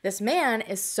 this man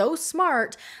is so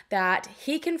smart that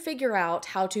he can figure out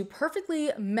how to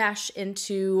perfectly mesh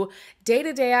into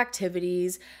day-to-day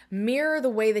activities, mirror the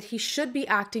way that he should be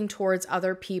acting towards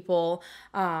other people,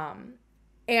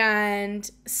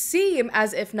 and seem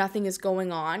as if nothing is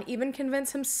going on, even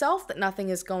convince himself that nothing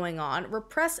is going on,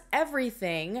 repress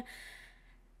everything.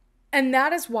 And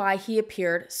that is why he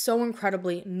appeared so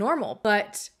incredibly normal.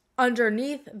 But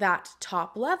underneath that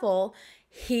top level,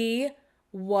 he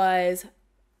was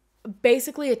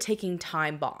basically a ticking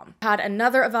time bomb. Had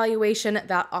another evaluation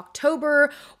that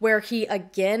October where he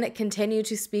again continued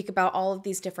to speak about all of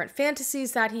these different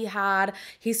fantasies that he had.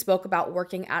 He spoke about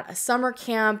working at a summer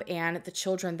camp and the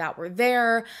children that were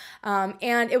there.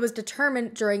 And it was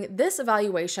determined during this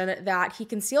evaluation that he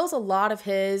conceals a lot of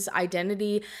his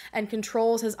identity and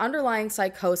controls his underlying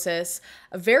psychosis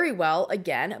very well,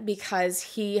 again, because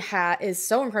he is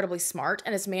so incredibly smart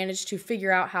and has managed to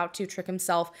figure out how to trick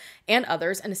himself and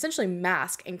others and essentially essentially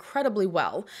mask incredibly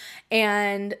well,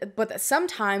 but that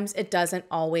sometimes it doesn't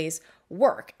always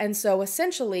work. And so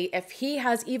essentially, if he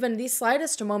has even the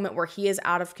slightest moment where he is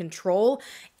out of control,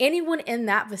 anyone in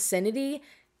that vicinity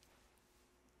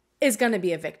is going to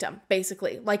be a victim,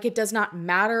 basically. Like, it does not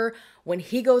matter. When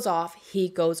he goes off, he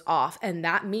goes off, and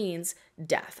that means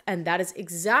death. And that is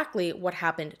exactly what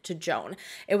happened to Joan.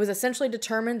 It was essentially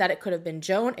determined that it could have been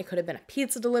Joan, it could have been a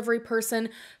pizza delivery person,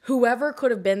 whoever could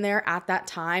have been there at that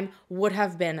time would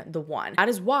have been the one. That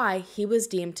is why he was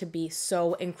deemed to be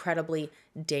so incredibly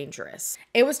dangerous.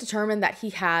 It was determined that he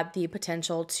had the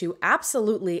potential to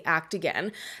absolutely act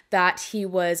again, that he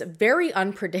was very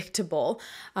unpredictable,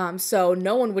 so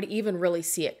no one would even really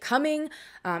see it coming.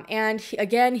 And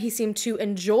he seemed to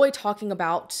enjoy talking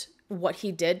about what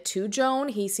he did to Joan.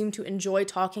 He seemed to enjoy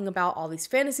talking about all these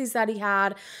fantasies that he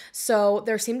had. So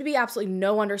there seemed to be absolutely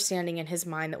no understanding in his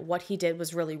mind that what he did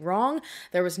was really wrong.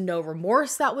 There was no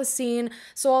remorse that was seen.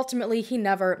 So ultimately, he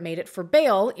never made it for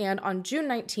bail. And on June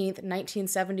 19th,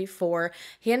 1974,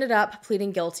 he ended up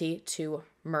pleading guilty to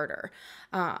murder.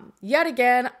 Yet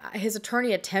again, his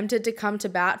attorney attempted to come to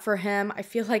bat for him. I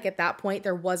feel like at that point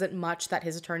there wasn't much that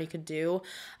his attorney could do,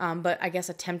 but I guess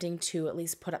attempting to at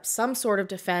least put up some sort of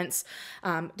defense.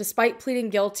 Despite pleading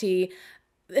guilty,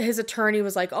 his attorney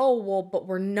was like, oh, well, but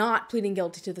we're not pleading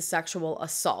guilty to the sexual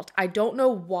assault. I don't know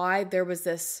why there was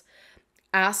this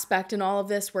aspect in all of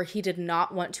this where he did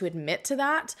not want to admit to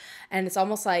that. And it's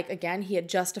almost like, again, he had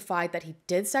justified that he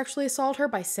did sexually assault her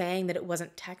by saying that it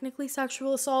wasn't technically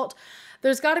sexual assault.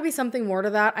 There's got to be something more to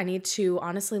that. I need to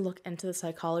honestly look into the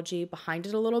psychology behind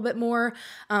it a little bit more.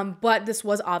 But this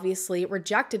was obviously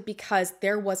rejected because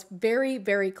there was very,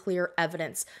 very clear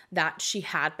evidence that she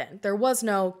had been. There was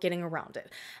no getting around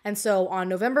it. And so on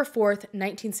November 4th,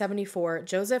 1974,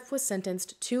 Joseph was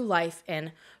sentenced to life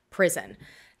in prison.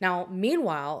 Now,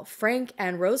 meanwhile, Frank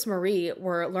and Rosemarie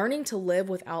were learning to live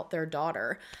without their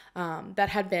daughter that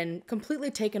had been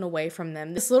completely taken away from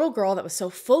them. This little girl that was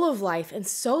so full of life and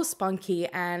so spunky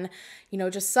and,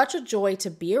 just such a joy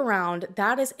to be around.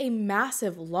 That is a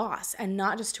massive loss, and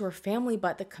not just to her family,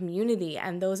 but the community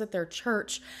and those at their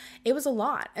church. It was a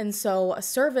lot. And so a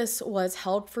service was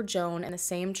held for Joan in the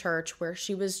same church where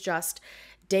she was just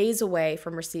days away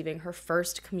from receiving her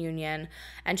first communion,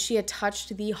 and she had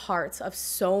touched the hearts of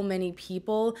so many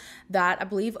people that I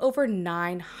believe over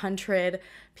 900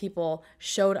 people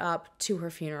showed up to her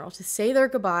funeral to say their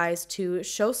goodbyes, to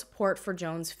show support for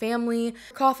Joan's family.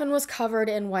 Her coffin was covered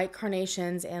in white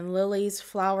carnations and lilies,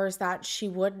 flowers that she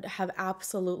would have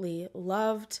absolutely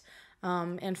loved.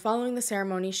 And following the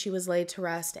ceremony, she was laid to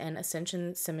rest in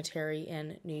Ascension Cemetery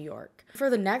in New York. For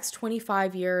the next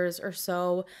 25 years or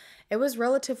so, it was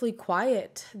relatively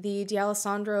quiet. The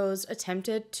D'Alessandros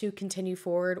attempted to continue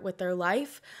forward with their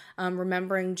life,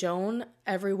 remembering Joan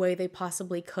every way they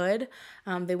possibly could.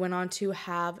 They went on to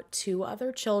have 2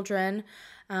 other children,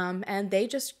 and they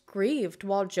just grieved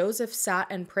while Joseph sat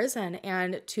in prison.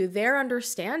 And to their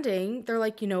understanding, they're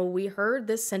like, we heard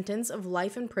this sentence of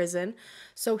life in prison,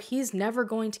 so he's never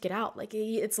going to get out. Like,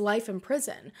 it's life in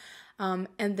prison. And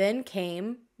then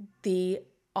came the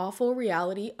awful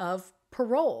reality of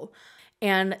parole.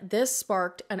 And this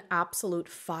sparked an absolute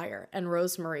fire in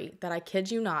Rosemarie that, I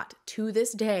kid you not, to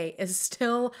this day is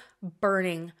still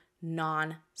burning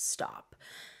non-stop.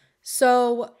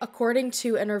 So according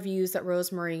to interviews that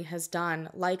Rosemarie has done,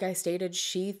 like I stated,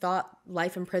 she thought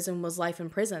life in prison was life in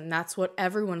prison. That's what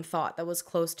everyone thought that was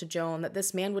close to Joan, that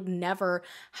this man would never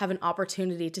have an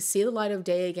opportunity to see the light of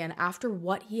day again after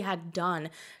what he had done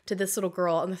to this little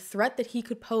girl and the threat that he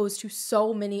could pose to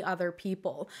so many other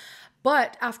people.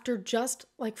 But after just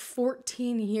like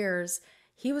 14 years,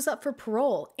 he was up for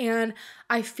parole. And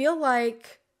I feel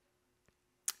like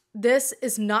this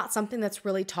is not something that's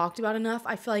really talked about enough.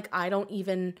 I feel like I don't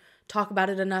even talk about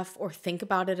it enough or think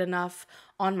about it enough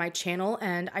on my channel,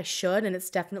 and I should, and it's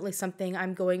definitely something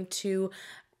I'm going to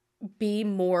be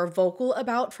more vocal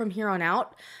about from here on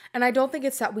out. And I don't think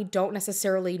it's that we don't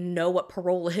necessarily know what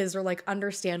parole is or like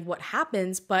understand what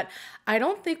happens, but I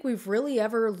don't think we've really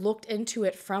ever looked into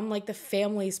it from like the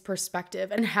family's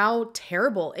perspective and how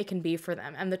terrible it can be for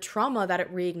them and the trauma that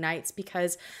it reignites,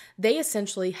 because they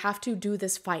essentially have to do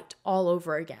this fight all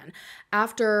over again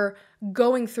after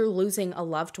going through losing a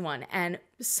loved one, and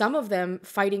some of them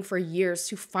fighting for years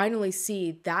to finally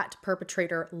see that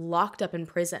perpetrator locked up in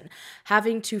prison,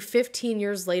 having to 15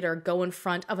 years later go in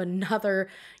front of another,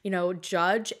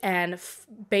 judge and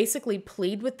basically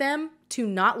plead with them to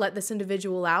not let this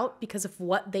individual out because of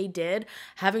what they did,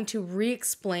 having to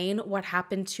re-explain what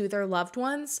happened to their loved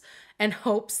ones in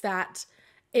hopes that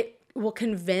it will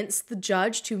convince the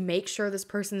judge to make sure this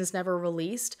person is never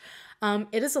released.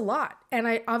 It is a lot. And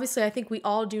I think we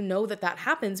all do know that that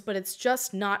happens, but it's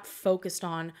just not focused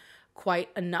on quite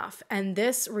enough. And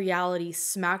this reality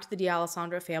smacked the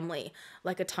D'Alessandro family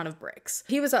like a ton of bricks.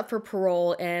 He was up for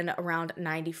parole in around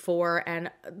 94,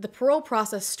 and the parole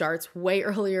process starts way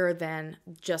earlier than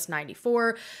just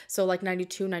 94. So like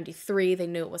 92, 93, they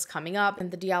knew it was coming up. And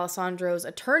the D'Alessandro's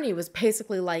attorney was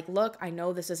basically like, look, I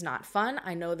know this is not fun.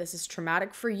 I know this is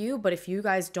traumatic for you, but if you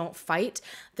guys don't fight,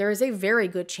 there is a very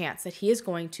good chance that he is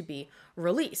going to be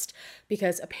released,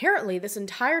 because apparently this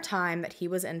entire time that he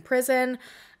was in prison,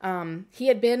 he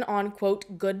had been on,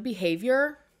 quote, good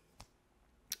behavior,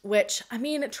 which, I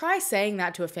mean, try saying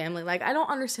that to a family. Like, I don't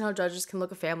understand how judges can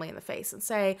look a family in the face and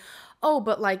say, oh,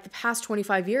 but like the past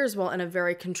 25 years while in a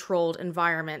very controlled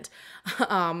environment,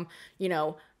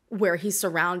 where he's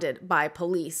surrounded by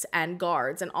police and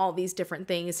guards and all these different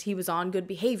things, he was on good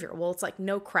behavior. Well, it's like,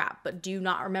 no crap, but do you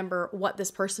not remember what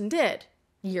this person did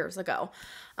years ago?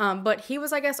 But he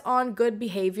was, I guess, on good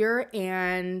behavior,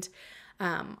 and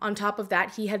on top of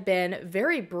that, he had been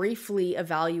very briefly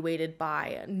evaluated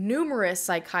by numerous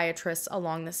psychiatrists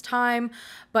along this time.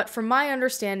 But from my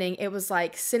understanding, it was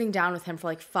like sitting down with him for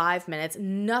like 5 minutes,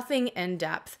 nothing in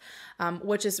depth,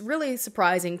 which is really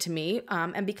surprising to me.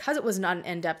 And because it was not an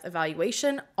in-depth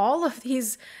evaluation, all of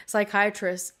these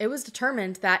psychiatrists, it was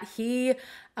determined that he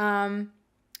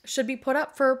should be put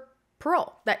up for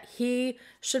parole, that he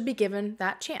should be given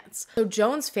that chance. So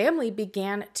Joan's family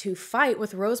began to fight,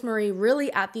 with Rosemary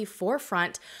really at the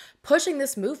forefront, pushing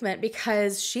this movement,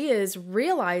 because she is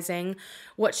realizing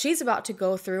what she's about to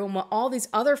go through and what all these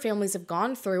other families have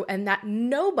gone through, and that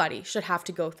nobody should have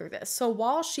to go through this. So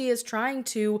while she is trying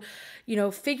to,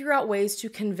 figure out ways to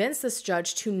convince this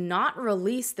judge to not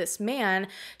release this man,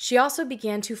 she also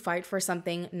began to fight for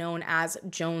something known as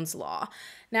Joan's Law.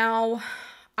 Now,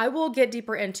 I will get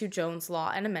deeper into Joan's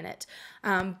Law in a minute,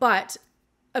 but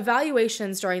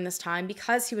evaluations during this time,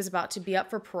 because he was about to be up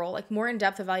for parole, like more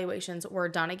in-depth evaluations were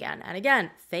done again. And again,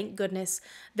 thank goodness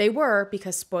they were,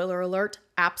 because spoiler alert,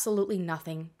 absolutely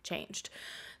nothing changed.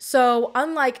 So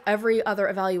unlike every other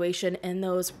evaluation in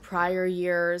those prior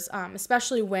years,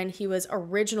 especially when he was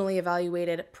originally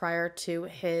evaluated prior to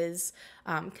his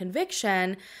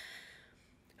conviction,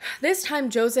 this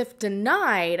time, Joseph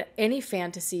denied any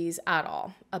fantasies at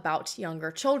all about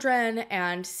younger children,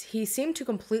 and he seemed to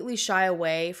completely shy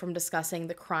away from discussing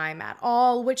the crime at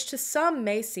all, which to some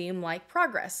may seem like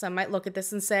progress. Some might look at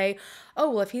this and say, oh,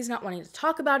 well, if he's not wanting to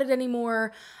talk about it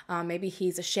anymore, maybe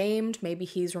he's ashamed, maybe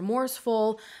he's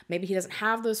remorseful, maybe he doesn't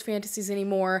have those fantasies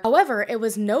anymore. However, it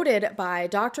was noted by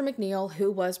Dr. McNeil, who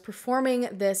was performing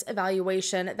this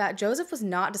evaluation, that Joseph was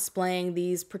not displaying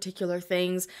these particular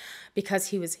things because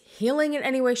he was healing in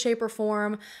any way, shape, or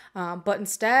form, but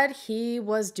instead he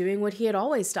was doing what he had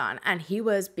always done, and he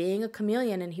was being a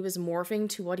chameleon, and he was morphing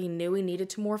to what he knew he needed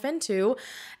to morph into,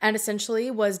 and essentially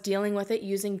was dealing with it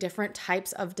using different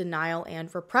types of denial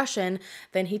and repression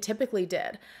than he typically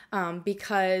did,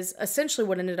 because essentially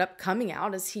what ended up coming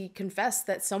out is he confessed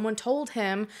that someone told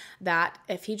him that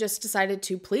if he just decided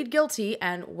to plead guilty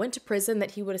and went to prison,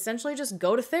 that he would essentially just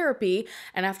go to therapy,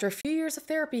 and after a few years of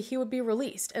therapy, he would be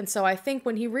released. And so I think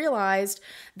when he realized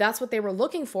that's what they were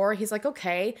looking for, he's like,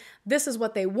 okay, this is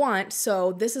what they want,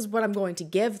 so this is what I'm going to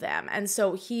give them. And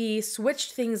so he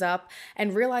switched things up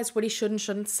and realized what he should and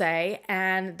shouldn't say,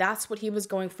 and that's what he was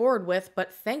going forward with.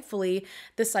 But thankfully,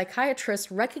 the psychiatrist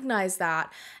recognized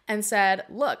that and said,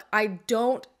 look, I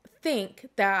don't think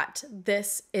that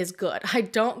this is good. I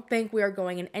don't think we are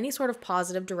going in any sort of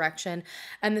positive direction.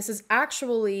 And this is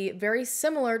actually very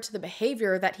similar to the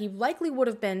behavior that he likely would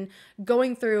have been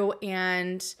going through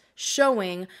and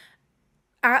showing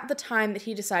at the time that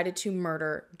he decided to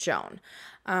murder Joan.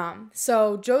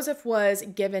 So Joseph was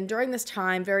given during this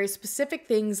time very specific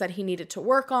things that he needed to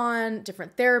work on,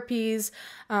 different therapies,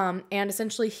 and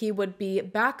essentially he would be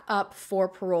back up for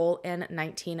parole in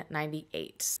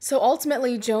 1998. So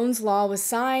ultimately, Joan's Law was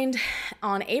signed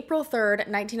on April 3rd,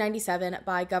 1997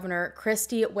 by Governor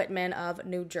Christie Whitman of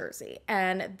New Jersey.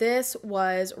 And this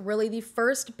was really the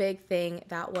first big thing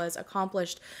that was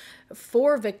accomplished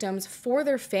for victims, for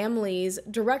their families,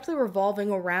 directly revolving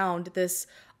around this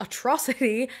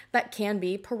atrocity that can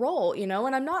be parole, and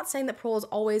I'm not saying that parole is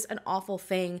always an awful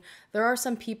thing. There are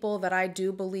some people that I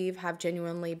do believe have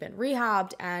genuinely been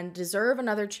rehabbed and deserve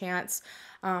another chance.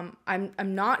 I'm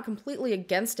not completely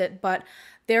against it, but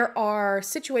there are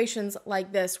situations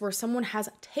like this where someone has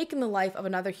taken the life of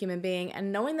another human being,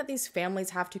 and knowing that these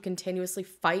families have to continuously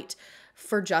fight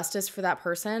for justice for that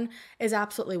person is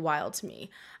absolutely wild to me.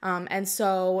 And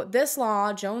so this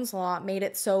law, Joan's law, made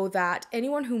it so that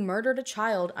anyone who murdered a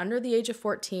child under the age of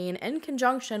 14 in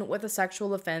conjunction with a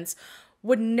sexual offense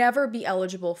would never be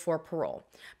eligible for parole,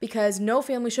 because no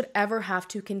family should ever have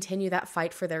to continue that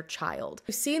fight for their child.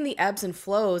 We've seen the ebbs and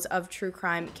flows of true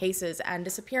crime cases and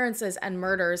disappearances and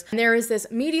murders, and there is this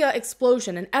media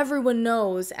explosion and everyone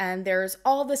knows, and there's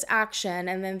all this action,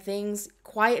 and then things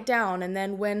quiet down, and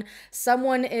then when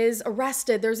someone is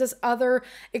arrested, there's this other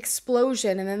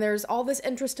explosion, and then there's all this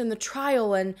interest in the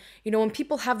trial, and when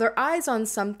people have their eyes on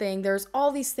something, there's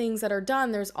all these things that are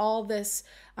done, there's all this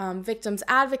victims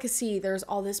advocacy, there's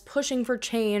all this pushing for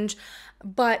change.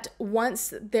 But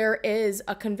once there is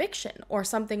a conviction or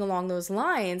something along those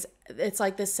lines, it's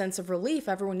like this sense of relief.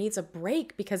 Everyone needs a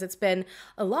break because it's been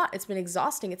a lot. It's been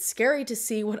exhausting. It's scary to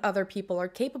see what other people are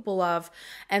capable of.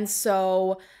 And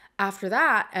so after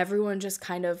that, everyone just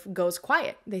kind of goes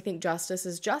quiet. They think justice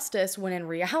is justice, when in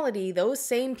reality, those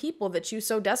same people that you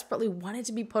so desperately wanted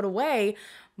to be put away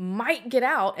might get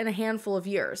out in a handful of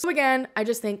years. So again, I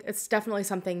just think it's definitely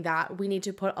something that we need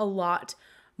to put a lot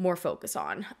more focus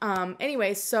on.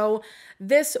 Anyway, so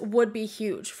this would be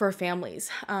huge for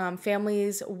families.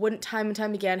 Families wouldn't time and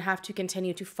time again have to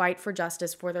continue to fight for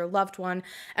justice for their loved one.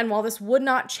 And while this would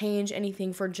not change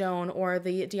anything for Joan or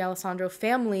the D'Alessandro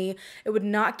family, it would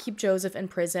not keep Joseph in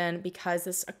prison because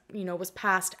this, was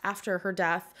passed after her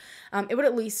death. It would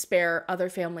at least spare other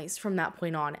families from that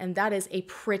point on. And that is a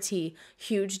pretty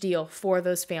huge deal for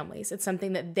those families. It's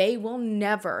something that they will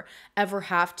never, ever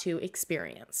have to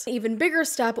experience. Even bigger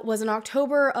step was in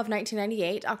October of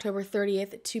 1998, October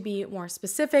 30th to be more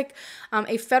specific.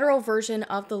 A federal version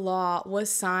of the law was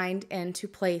signed into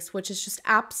place, which is just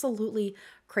absolutely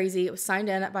crazy. It was signed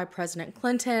in by President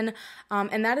Clinton,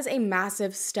 and that is a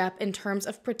massive step in terms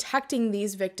of protecting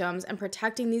these victims and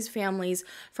protecting these families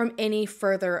from any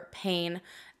further pain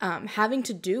having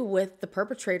to do with the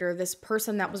perpetrator, this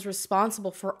person that was responsible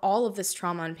for all of this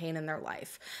trauma and pain in their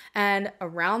life. And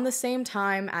around the same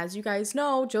time, as you guys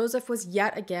know, Joseph was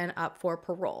yet again up for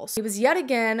parole. He was yet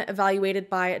again evaluated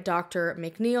by Dr.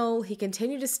 McNeil. He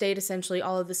continued to state essentially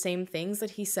all of the same things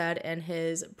that he said in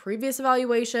his previous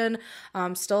evaluation,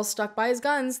 still stuck by his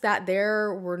guns, that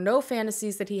there were no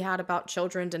fantasies that he had about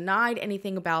children, denied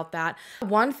anything about that.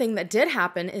 One thing that did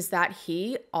happen is that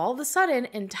he all of a sudden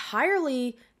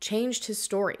entirely changed his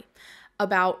story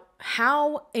about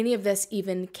how any of this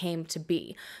even came to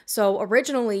be. So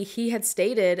originally he had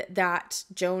stated that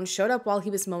Joan showed up while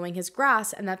he was mowing his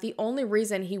grass, and that the only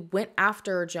reason he went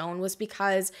after Joan was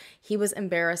because he was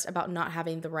embarrassed about not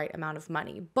having the right amount of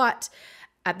money. But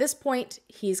at this point,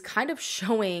 he's kind of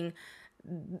showing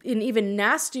an even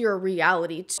nastier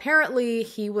reality. Apparently,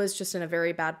 he was just in a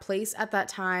very bad place at that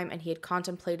time, and he had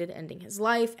contemplated ending his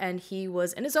life, and he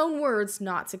was, in his own words,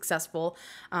 not successful,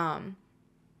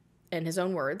 in his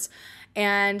own words.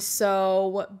 And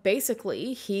so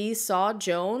basically, he saw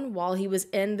Joan while he was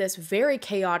in this very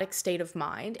chaotic state of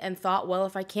mind and thought, well,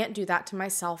 if I can't do that to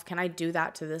myself, can I do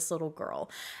that to this little girl?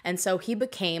 And so he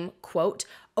became, quote,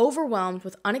 overwhelmed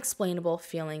with unexplainable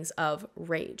feelings of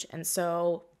rage. And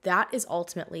so that is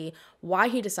ultimately why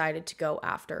he decided to go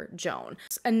after Joan.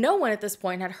 And no one at this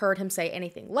point had heard him say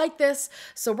anything like this.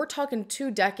 So we're talking 2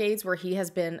 decades where he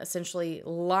has been essentially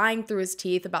lying through his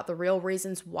teeth about the real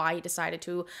reasons why he decided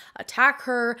to attack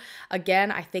her.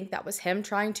 Again, I think that was him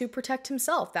trying to protect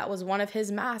himself. That was one of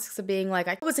his masks of being like,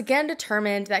 I was again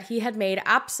determined that he had made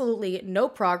absolutely no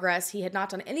progress. He had not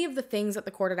done any of the things that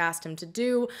the court had asked him to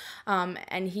do.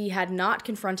 And he had not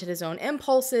confronted his own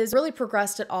impulses, really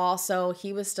progressed at all. So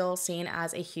he was still seen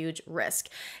as a huge risk.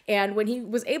 And when he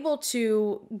was able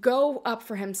to go up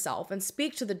for himself and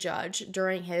speak to the judge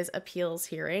during his appeals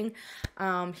hearing,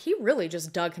 he really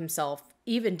just dug himself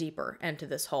even deeper into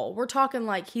this hole. We're talking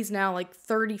like he's now like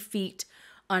 30 feet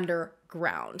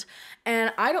underground.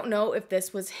 And I don't know if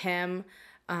this was him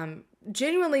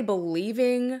genuinely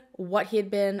believing what he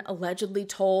had been allegedly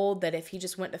told, that if he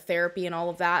just went to therapy and all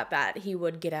of that, that he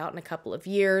would get out in a couple of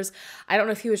years. I don't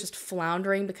know if he was just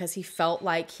floundering because he felt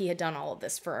like he had done all of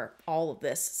this for all of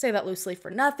this, say that loosely, for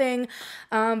nothing.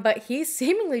 But he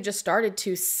seemingly just started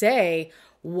to say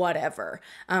whatever.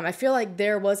 I feel like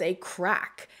there was a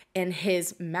crack in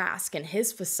his mask and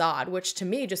his facade, which to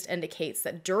me just indicates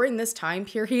that during this time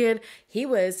period, he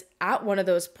was at one of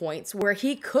those points where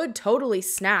he could totally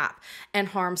snap and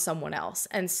harm someone else.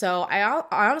 And so I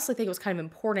honestly think it was kind of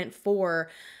important for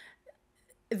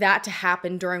that to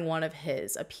happen during one of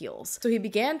his appeals. So he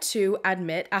began to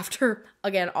admit, after,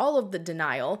 again, all of the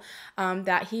denial,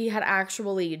 that he had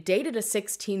actually dated a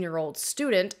 16-year-old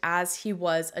student as he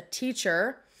was a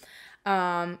teacher.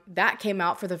 That came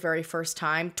out for the very first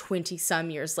time 20 some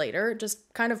years later,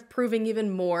 just kind of proving even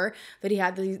more that he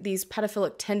had these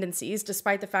pedophilic tendencies,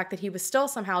 despite the fact that he was still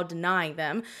somehow denying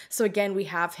them. So again, we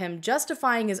have him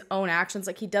justifying his own actions,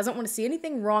 like he doesn't want to see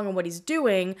anything wrong in what he's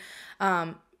doing.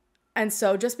 And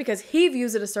so just because he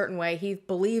views it a certain way, he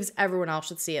believes everyone else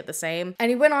should see it the same. And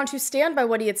he went on to stand by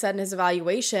what he had said in his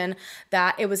evaluation,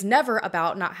 that it was never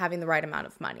about not having the right amount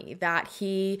of money, that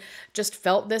he just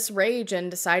felt this rage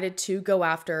and decided to go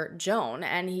after Joan.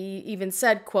 And he even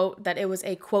said, quote, that it was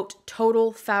a, quote,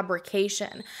 total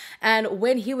fabrication. And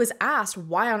when he was asked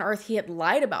why on earth he had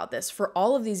lied about this for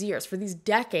all of these years, for these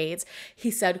decades,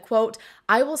 he said, quote,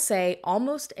 I will say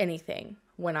almost anything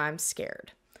when I'm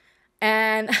scared.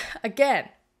 And again,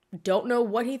 don't know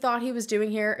what he thought he was doing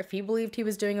here, if he believed he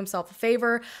was doing himself a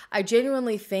favor. I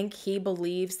genuinely think he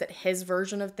believes that his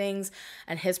version of things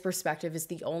and his perspective is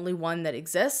the only one that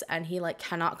exists, and he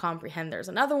cannot comprehend there's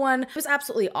another one. It was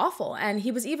absolutely awful. And he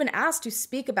was even asked to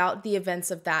speak about the events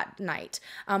of that night,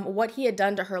 what he had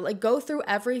done to her, go through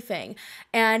everything.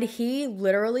 And he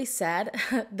literally said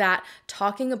that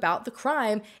talking about the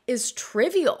crime is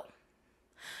trivial,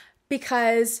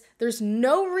 because there's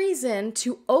no reason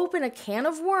to open a can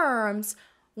of worms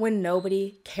when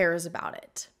nobody cares about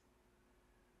it.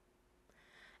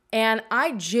 And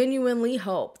I genuinely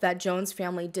hope that Joan's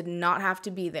family did not have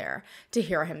to be there to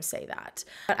hear him say that.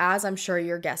 But as I'm sure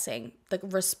you're guessing, the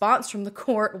response from the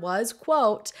court was,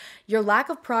 quote, your lack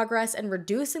of progress in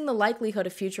reducing the likelihood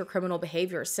of future criminal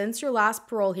behavior since your last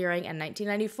parole hearing in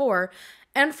 1994,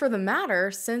 and for the matter,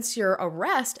 since your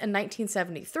arrest in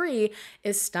 1973,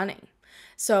 is stunning.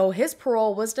 So his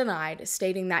parole was denied,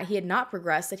 stating that he had not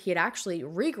progressed, that he had actually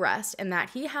regressed, and that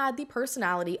he had the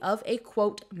personality of a,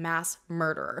 quote, mass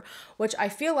murderer, which I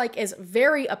feel like is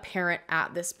very apparent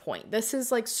at this point. This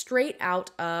is straight out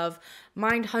of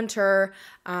Mindhunter,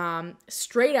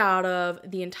 straight out of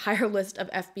the entire list of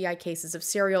FBI cases of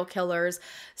serial killers,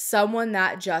 someone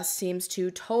that just seems to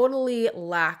totally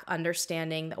lack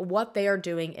understanding that what they are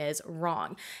doing is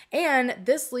wrong. And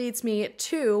this leads me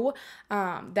to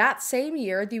that same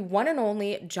year, the one and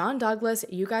only John Douglas.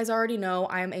 You guys already know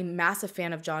I am a massive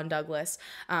fan of John Douglas.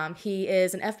 He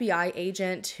is an FBI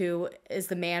agent who is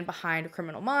the man behind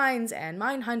Criminal Minds and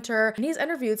Mindhunter, and he's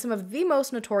interviewed some of the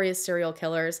most notorious serial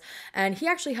killers. And he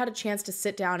actually had a chance to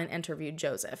sit down and interview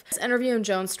Joseph. This interview and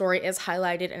Joan's story is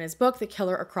highlighted in his book, The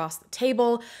Killer Across the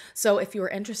Table. So if you were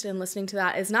interested in listening to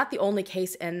that, it's not the only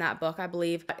case in that book, I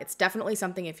believe. But it's definitely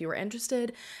something, if you were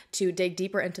interested, to dig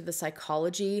deeper into the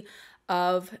psychology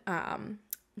of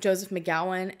Joseph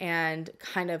McGowan and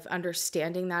kind of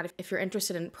understanding that. If you're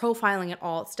interested in profiling at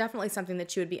all, it's definitely something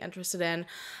that you would be interested in.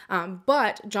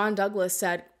 But John Douglas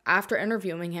said, after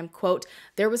interviewing him, quote,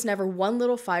 there was never one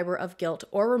little fiber of guilt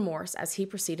or remorse as he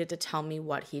proceeded to tell me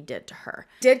what he did to her.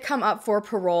 Did come up for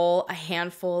parole a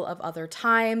handful of other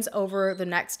times over the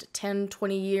next 10,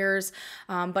 20 years,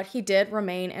 but he did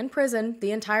remain in prison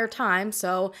the entire time,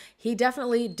 so he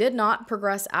definitely did not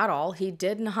progress at all. He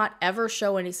did not ever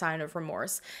show any sign of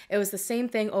remorse. It was the same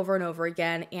thing over and over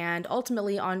again, and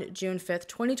ultimately on June 5th,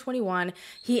 2021,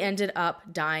 he ended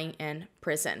up dying in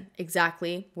prison,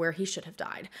 exactly where he should have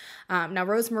died. Now,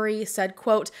 Rosemarie said,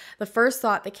 quote, the first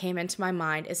thought that came into my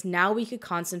mind is now we could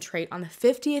concentrate on the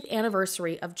 50th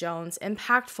anniversary of Joan's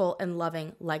impactful and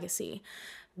loving legacy,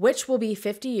 which will be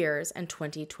 50 years in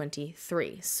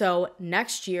 2023. So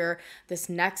next year, this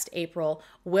next April,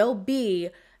 will be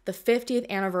the 50th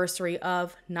anniversary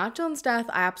of not Joan's death.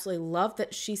 I absolutely love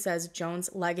that she says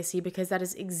Joan's legacy, because that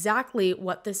is exactly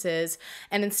what this is.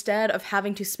 And instead of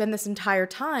having to spend this entire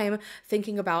time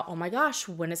thinking about, oh my gosh,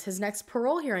 when is his next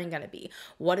parole hearing going to be?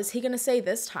 What is he going to say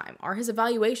this time? Are his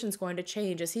evaluations going to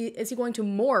change? Is he going to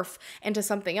morph into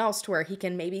something else to where he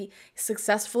can maybe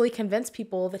successfully convince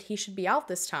people that he should be out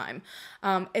this time?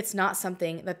 It's not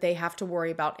something that they have to worry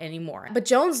about anymore. But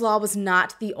Joan's Law was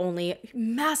not the only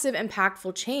massive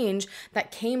impactful change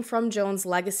that came from Joan's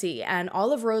legacy and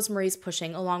all of Rosemarie's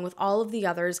pushing, along with all of the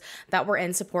others that were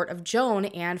in support of Joan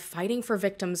and fighting for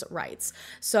victims' rights.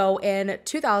 So in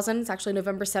 2000, it's actually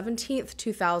November 17th,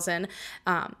 2000,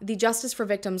 the Justice for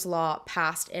Victims Law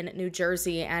passed in New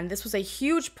Jersey, and this was a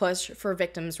huge push for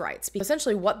victims' rights. Because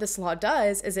essentially what this law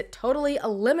does is it totally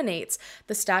eliminates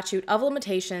the statute of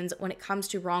limitations when it comes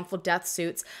to wrongful death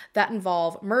suits that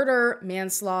involve murder,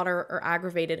 manslaughter, or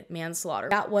aggravated manslaughter.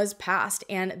 That was passed,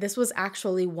 and this was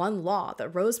actually one law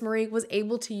that Rosemarie was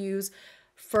able to use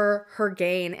for her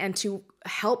gain and to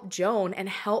help Joan and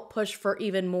help push for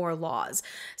even more laws.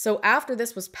 So after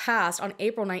this was passed on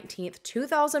April 19th,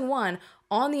 2001,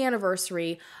 on the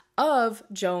anniversary of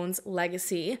Joan's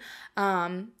legacy,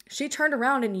 she turned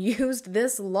around and used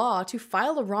this law to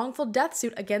file a wrongful death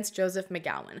suit against Joseph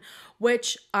McGowan,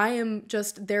 which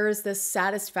there is this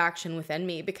satisfaction within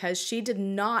me because she did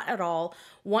not at all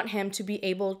want him to be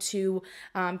able to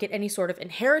get any sort of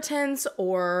inheritance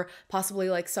or possibly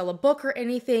like sell a book or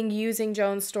anything using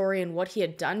Joan's story and what he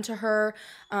had done to her,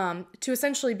 to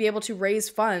essentially be able to raise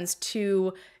funds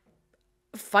to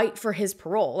fight for his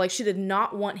parole. Like, she did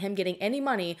not want him getting any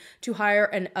money to hire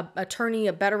an attorney,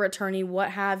 a better attorney, what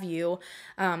have you.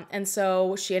 And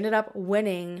so she ended up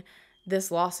winning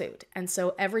this lawsuit. And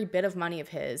so every bit of money of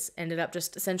his ended up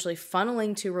just essentially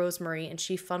funneling to Rosemarie, and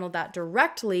she funneled that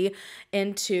directly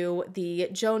into the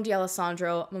Joan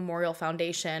D'Alessandro Memorial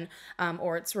Foundation,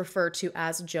 or it's referred to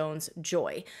as Joan's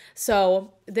Joy.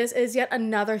 So this is yet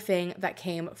another thing that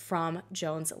came from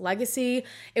Joan's legacy.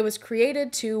 It was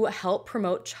created to help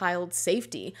promote child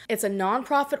safety. It's a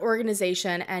nonprofit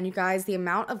organization, and you guys, the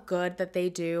amount of good that they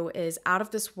do is out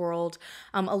of this world.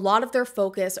 A lot of their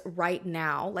focus right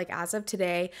now, like as of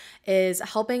today, is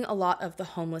helping a lot of the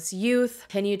homeless youth,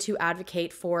 continue to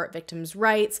advocate for victims'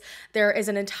 rights. There is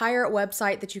an entire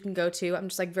website that you can go to. I'm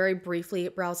just like very briefly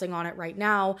browsing on it right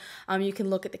now. You can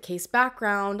look at the case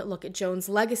background, look at Joan's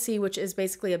legacy, which is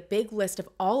basically a big list of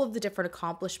all of the different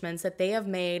accomplishments that they have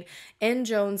made in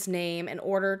Joan's name in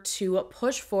order to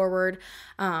push forward.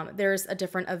 There's a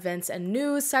different events and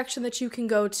news section that you can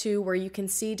go to where you can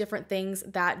see different things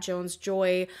that Joan's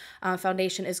Joy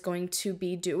Foundation is going to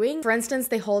be doing. For instance,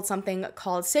 they hold something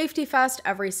called Safety Fest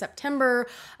every September,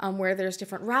 where there's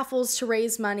different raffles to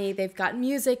raise money. They've got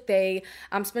music. They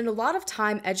spend a lot of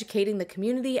time educating the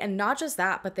community, and not just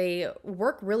that, but they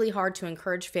work really hard to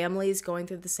encourage families going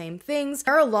through the same things.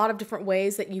 There are a lot of different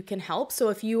ways that you can help. So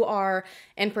if you are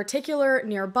in particular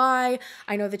nearby,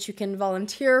 I know that you can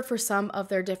volunteer for some of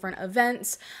their different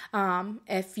events.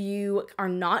 If you are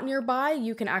not nearby,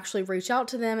 you can actually reach out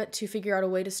to them to figure out a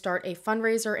way to start a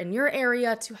fundraiser in your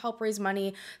area to help raise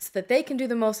money so that they can do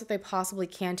the most that they possibly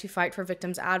can to fight for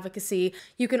victims' advocacy.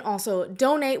 You can also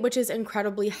donate, which is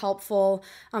incredibly helpful.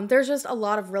 There's just a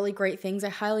lot of really great things. I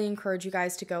highly encourage you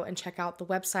guys to go and check out the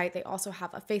website. They also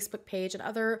have a Facebook page and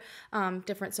other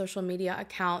different social media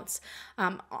accounts.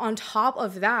 On top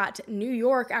of that, New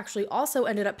York actually also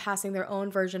ended up passing their own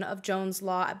version of Joan's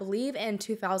Law, I believe in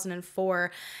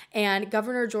 2004, and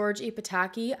Governor George E.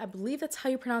 Pataki, I believe that's how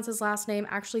you pronounce his last name,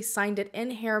 actually signed it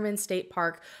in Harriman State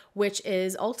Park, which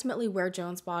is ultimately where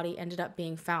Joan's body ended up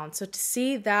being found. So to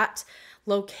see that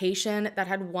location that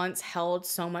had once held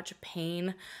so much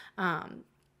pain,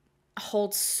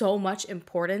 hold so much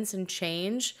importance and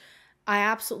change, I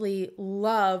absolutely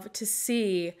love to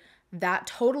see that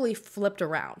totally flipped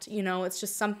around. You know, it's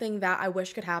just something that I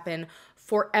wish could happen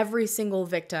for every single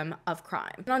victim of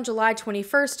crime. And on July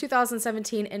 21st,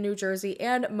 2017 in New Jersey,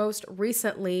 and most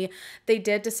recently, they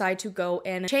did decide to go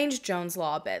and change Joan's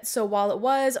Law a bit. So while it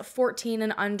was 14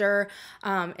 and under,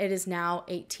 it is now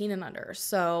 18 and under.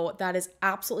 So that is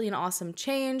absolutely an awesome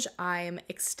change. I'm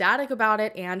ecstatic about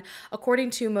it. And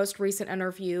according to most recent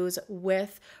interviews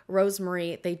with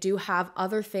Rosemarie, they do have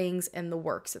other things in the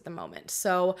works at the moment.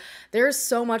 So there's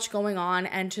so much going on,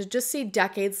 and to just see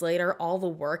decades later all the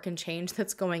work and change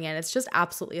that's going in, it's just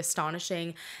absolutely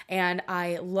astonishing. And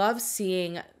I love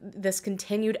seeing this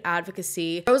continued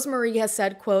advocacy. Rosemarie has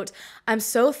said, quote, "I'm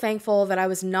so thankful that I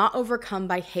was not overcome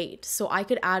by hate so I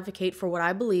could advocate for what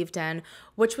I believed in,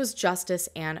 which was justice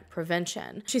and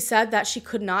prevention." She said that she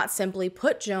could not simply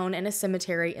put Joan in a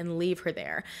cemetery and leave her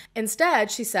there. Instead,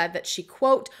 she said that she,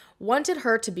 quote, "wanted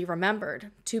her to be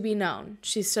remembered, to be known.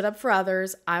 She stood up for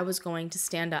others. I was going to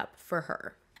stand up for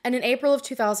her." And in April of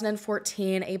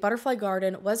 2014, a butterfly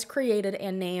garden was created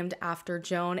and named after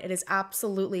Joan. It is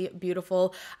absolutely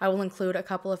beautiful. I will include a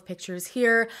couple of pictures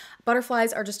here.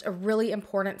 Butterflies are just a really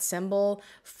important symbol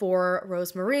for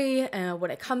Rosemarie when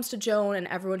it comes to Joan and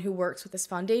everyone who works with this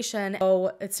foundation.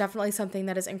 So it's definitely something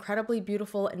that is incredibly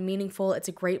beautiful and meaningful. It's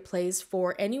a great place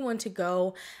for anyone to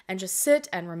go and just sit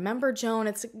and remember Joan.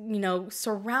 It's, you know,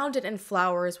 surrounded in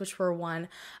flowers, which were one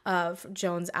of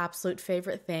Joan's absolute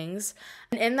favorite things.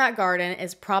 And in that garden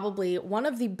is probably one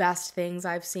of the best things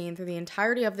I've seen through the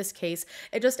entirety of this case.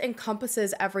 It just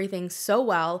encompasses everything so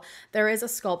well. There is a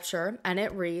sculpture and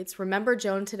it reads, "Remember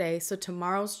Joan today so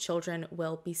tomorrow's children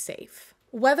will be safe."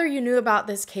 Whether you knew about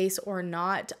this case or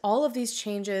not, all of these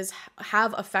changes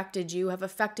have affected you, have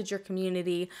affected your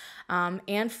community,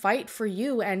 and fight for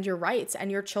you and your rights and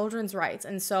your children's rights.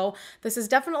 And so this is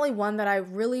definitely one that I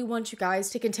really want you guys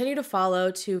to continue to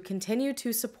follow, to continue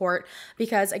to support,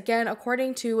 because again,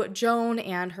 according to Joan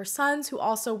and her sons, who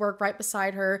also work right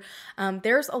beside her,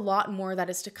 there's a lot more that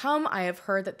is to come. I have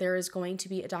heard that there is going to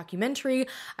be a documentary.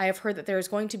 I have heard that there is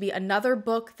going to be another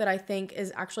book that I think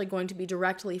is actually going to be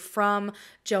directly from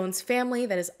Joan's family.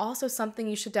 That is also something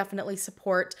you should definitely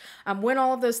support. When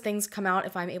all of those things come out,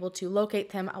 if I'm able to locate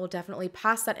them, I will definitely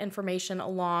pass that information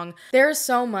along. There's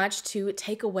so much to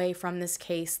take away from this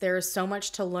case. There is so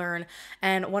much to learn.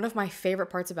 And one of my favorite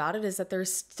parts about it is that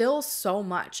there's still so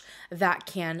much that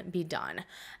can be done.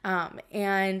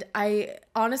 And I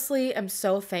honestly am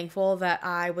so thankful that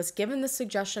I was given the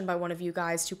suggestion by one of you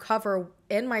guys to cover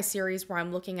in my series where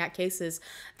I'm looking at cases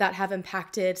that have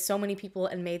impacted so many people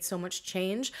and made so much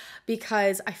change,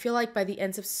 because I feel like by the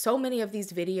ends of so many of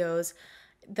these videos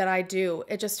that I do,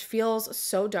 it just feels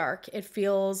so dark. It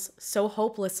feels so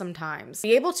hopeless sometimes.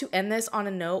 Be able to end this on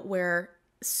a note where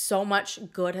so much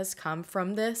good has come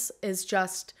from this is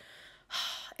just...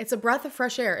 it's a breath of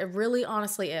fresh air. It really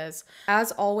honestly is.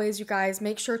 As always, you guys,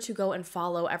 make sure to go and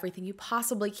follow everything you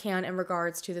possibly can in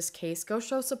regards to this case. Go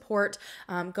show support.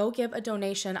 Go give a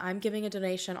donation. I'm giving a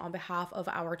donation on behalf of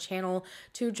our channel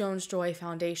to Joan's Joy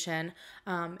Foundation.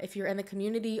 If you're in the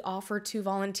community, offer to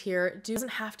volunteer. It doesn't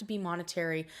have to be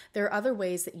monetary. There are other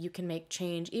ways that you can make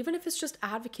change, even if it's just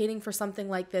advocating for something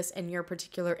like this in your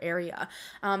particular area.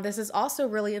 This has also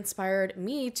really inspired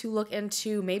me to look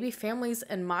into maybe families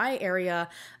in my area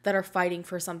that are fighting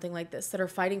for something like this, that are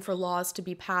fighting for laws to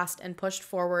be passed and pushed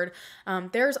forward.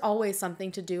 There's always something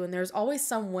to do, and there's always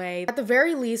some way. At the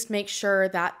very least, make sure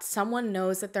that someone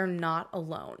knows that they're not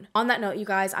alone. On that note, you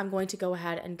guys, I'm going to go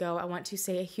ahead and go. I want to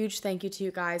say a huge thank you to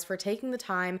you guys for taking the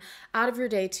time out of your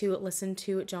day to listen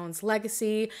to Joan's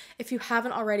legacy. If you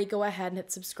haven't already, go ahead and hit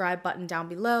the subscribe button down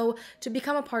below to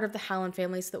become a part of the Hallan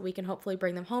family so that we can hopefully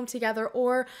bring them home together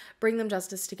or bring them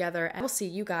justice together. And I will see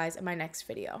you guys in my next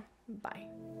video.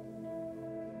 Bye.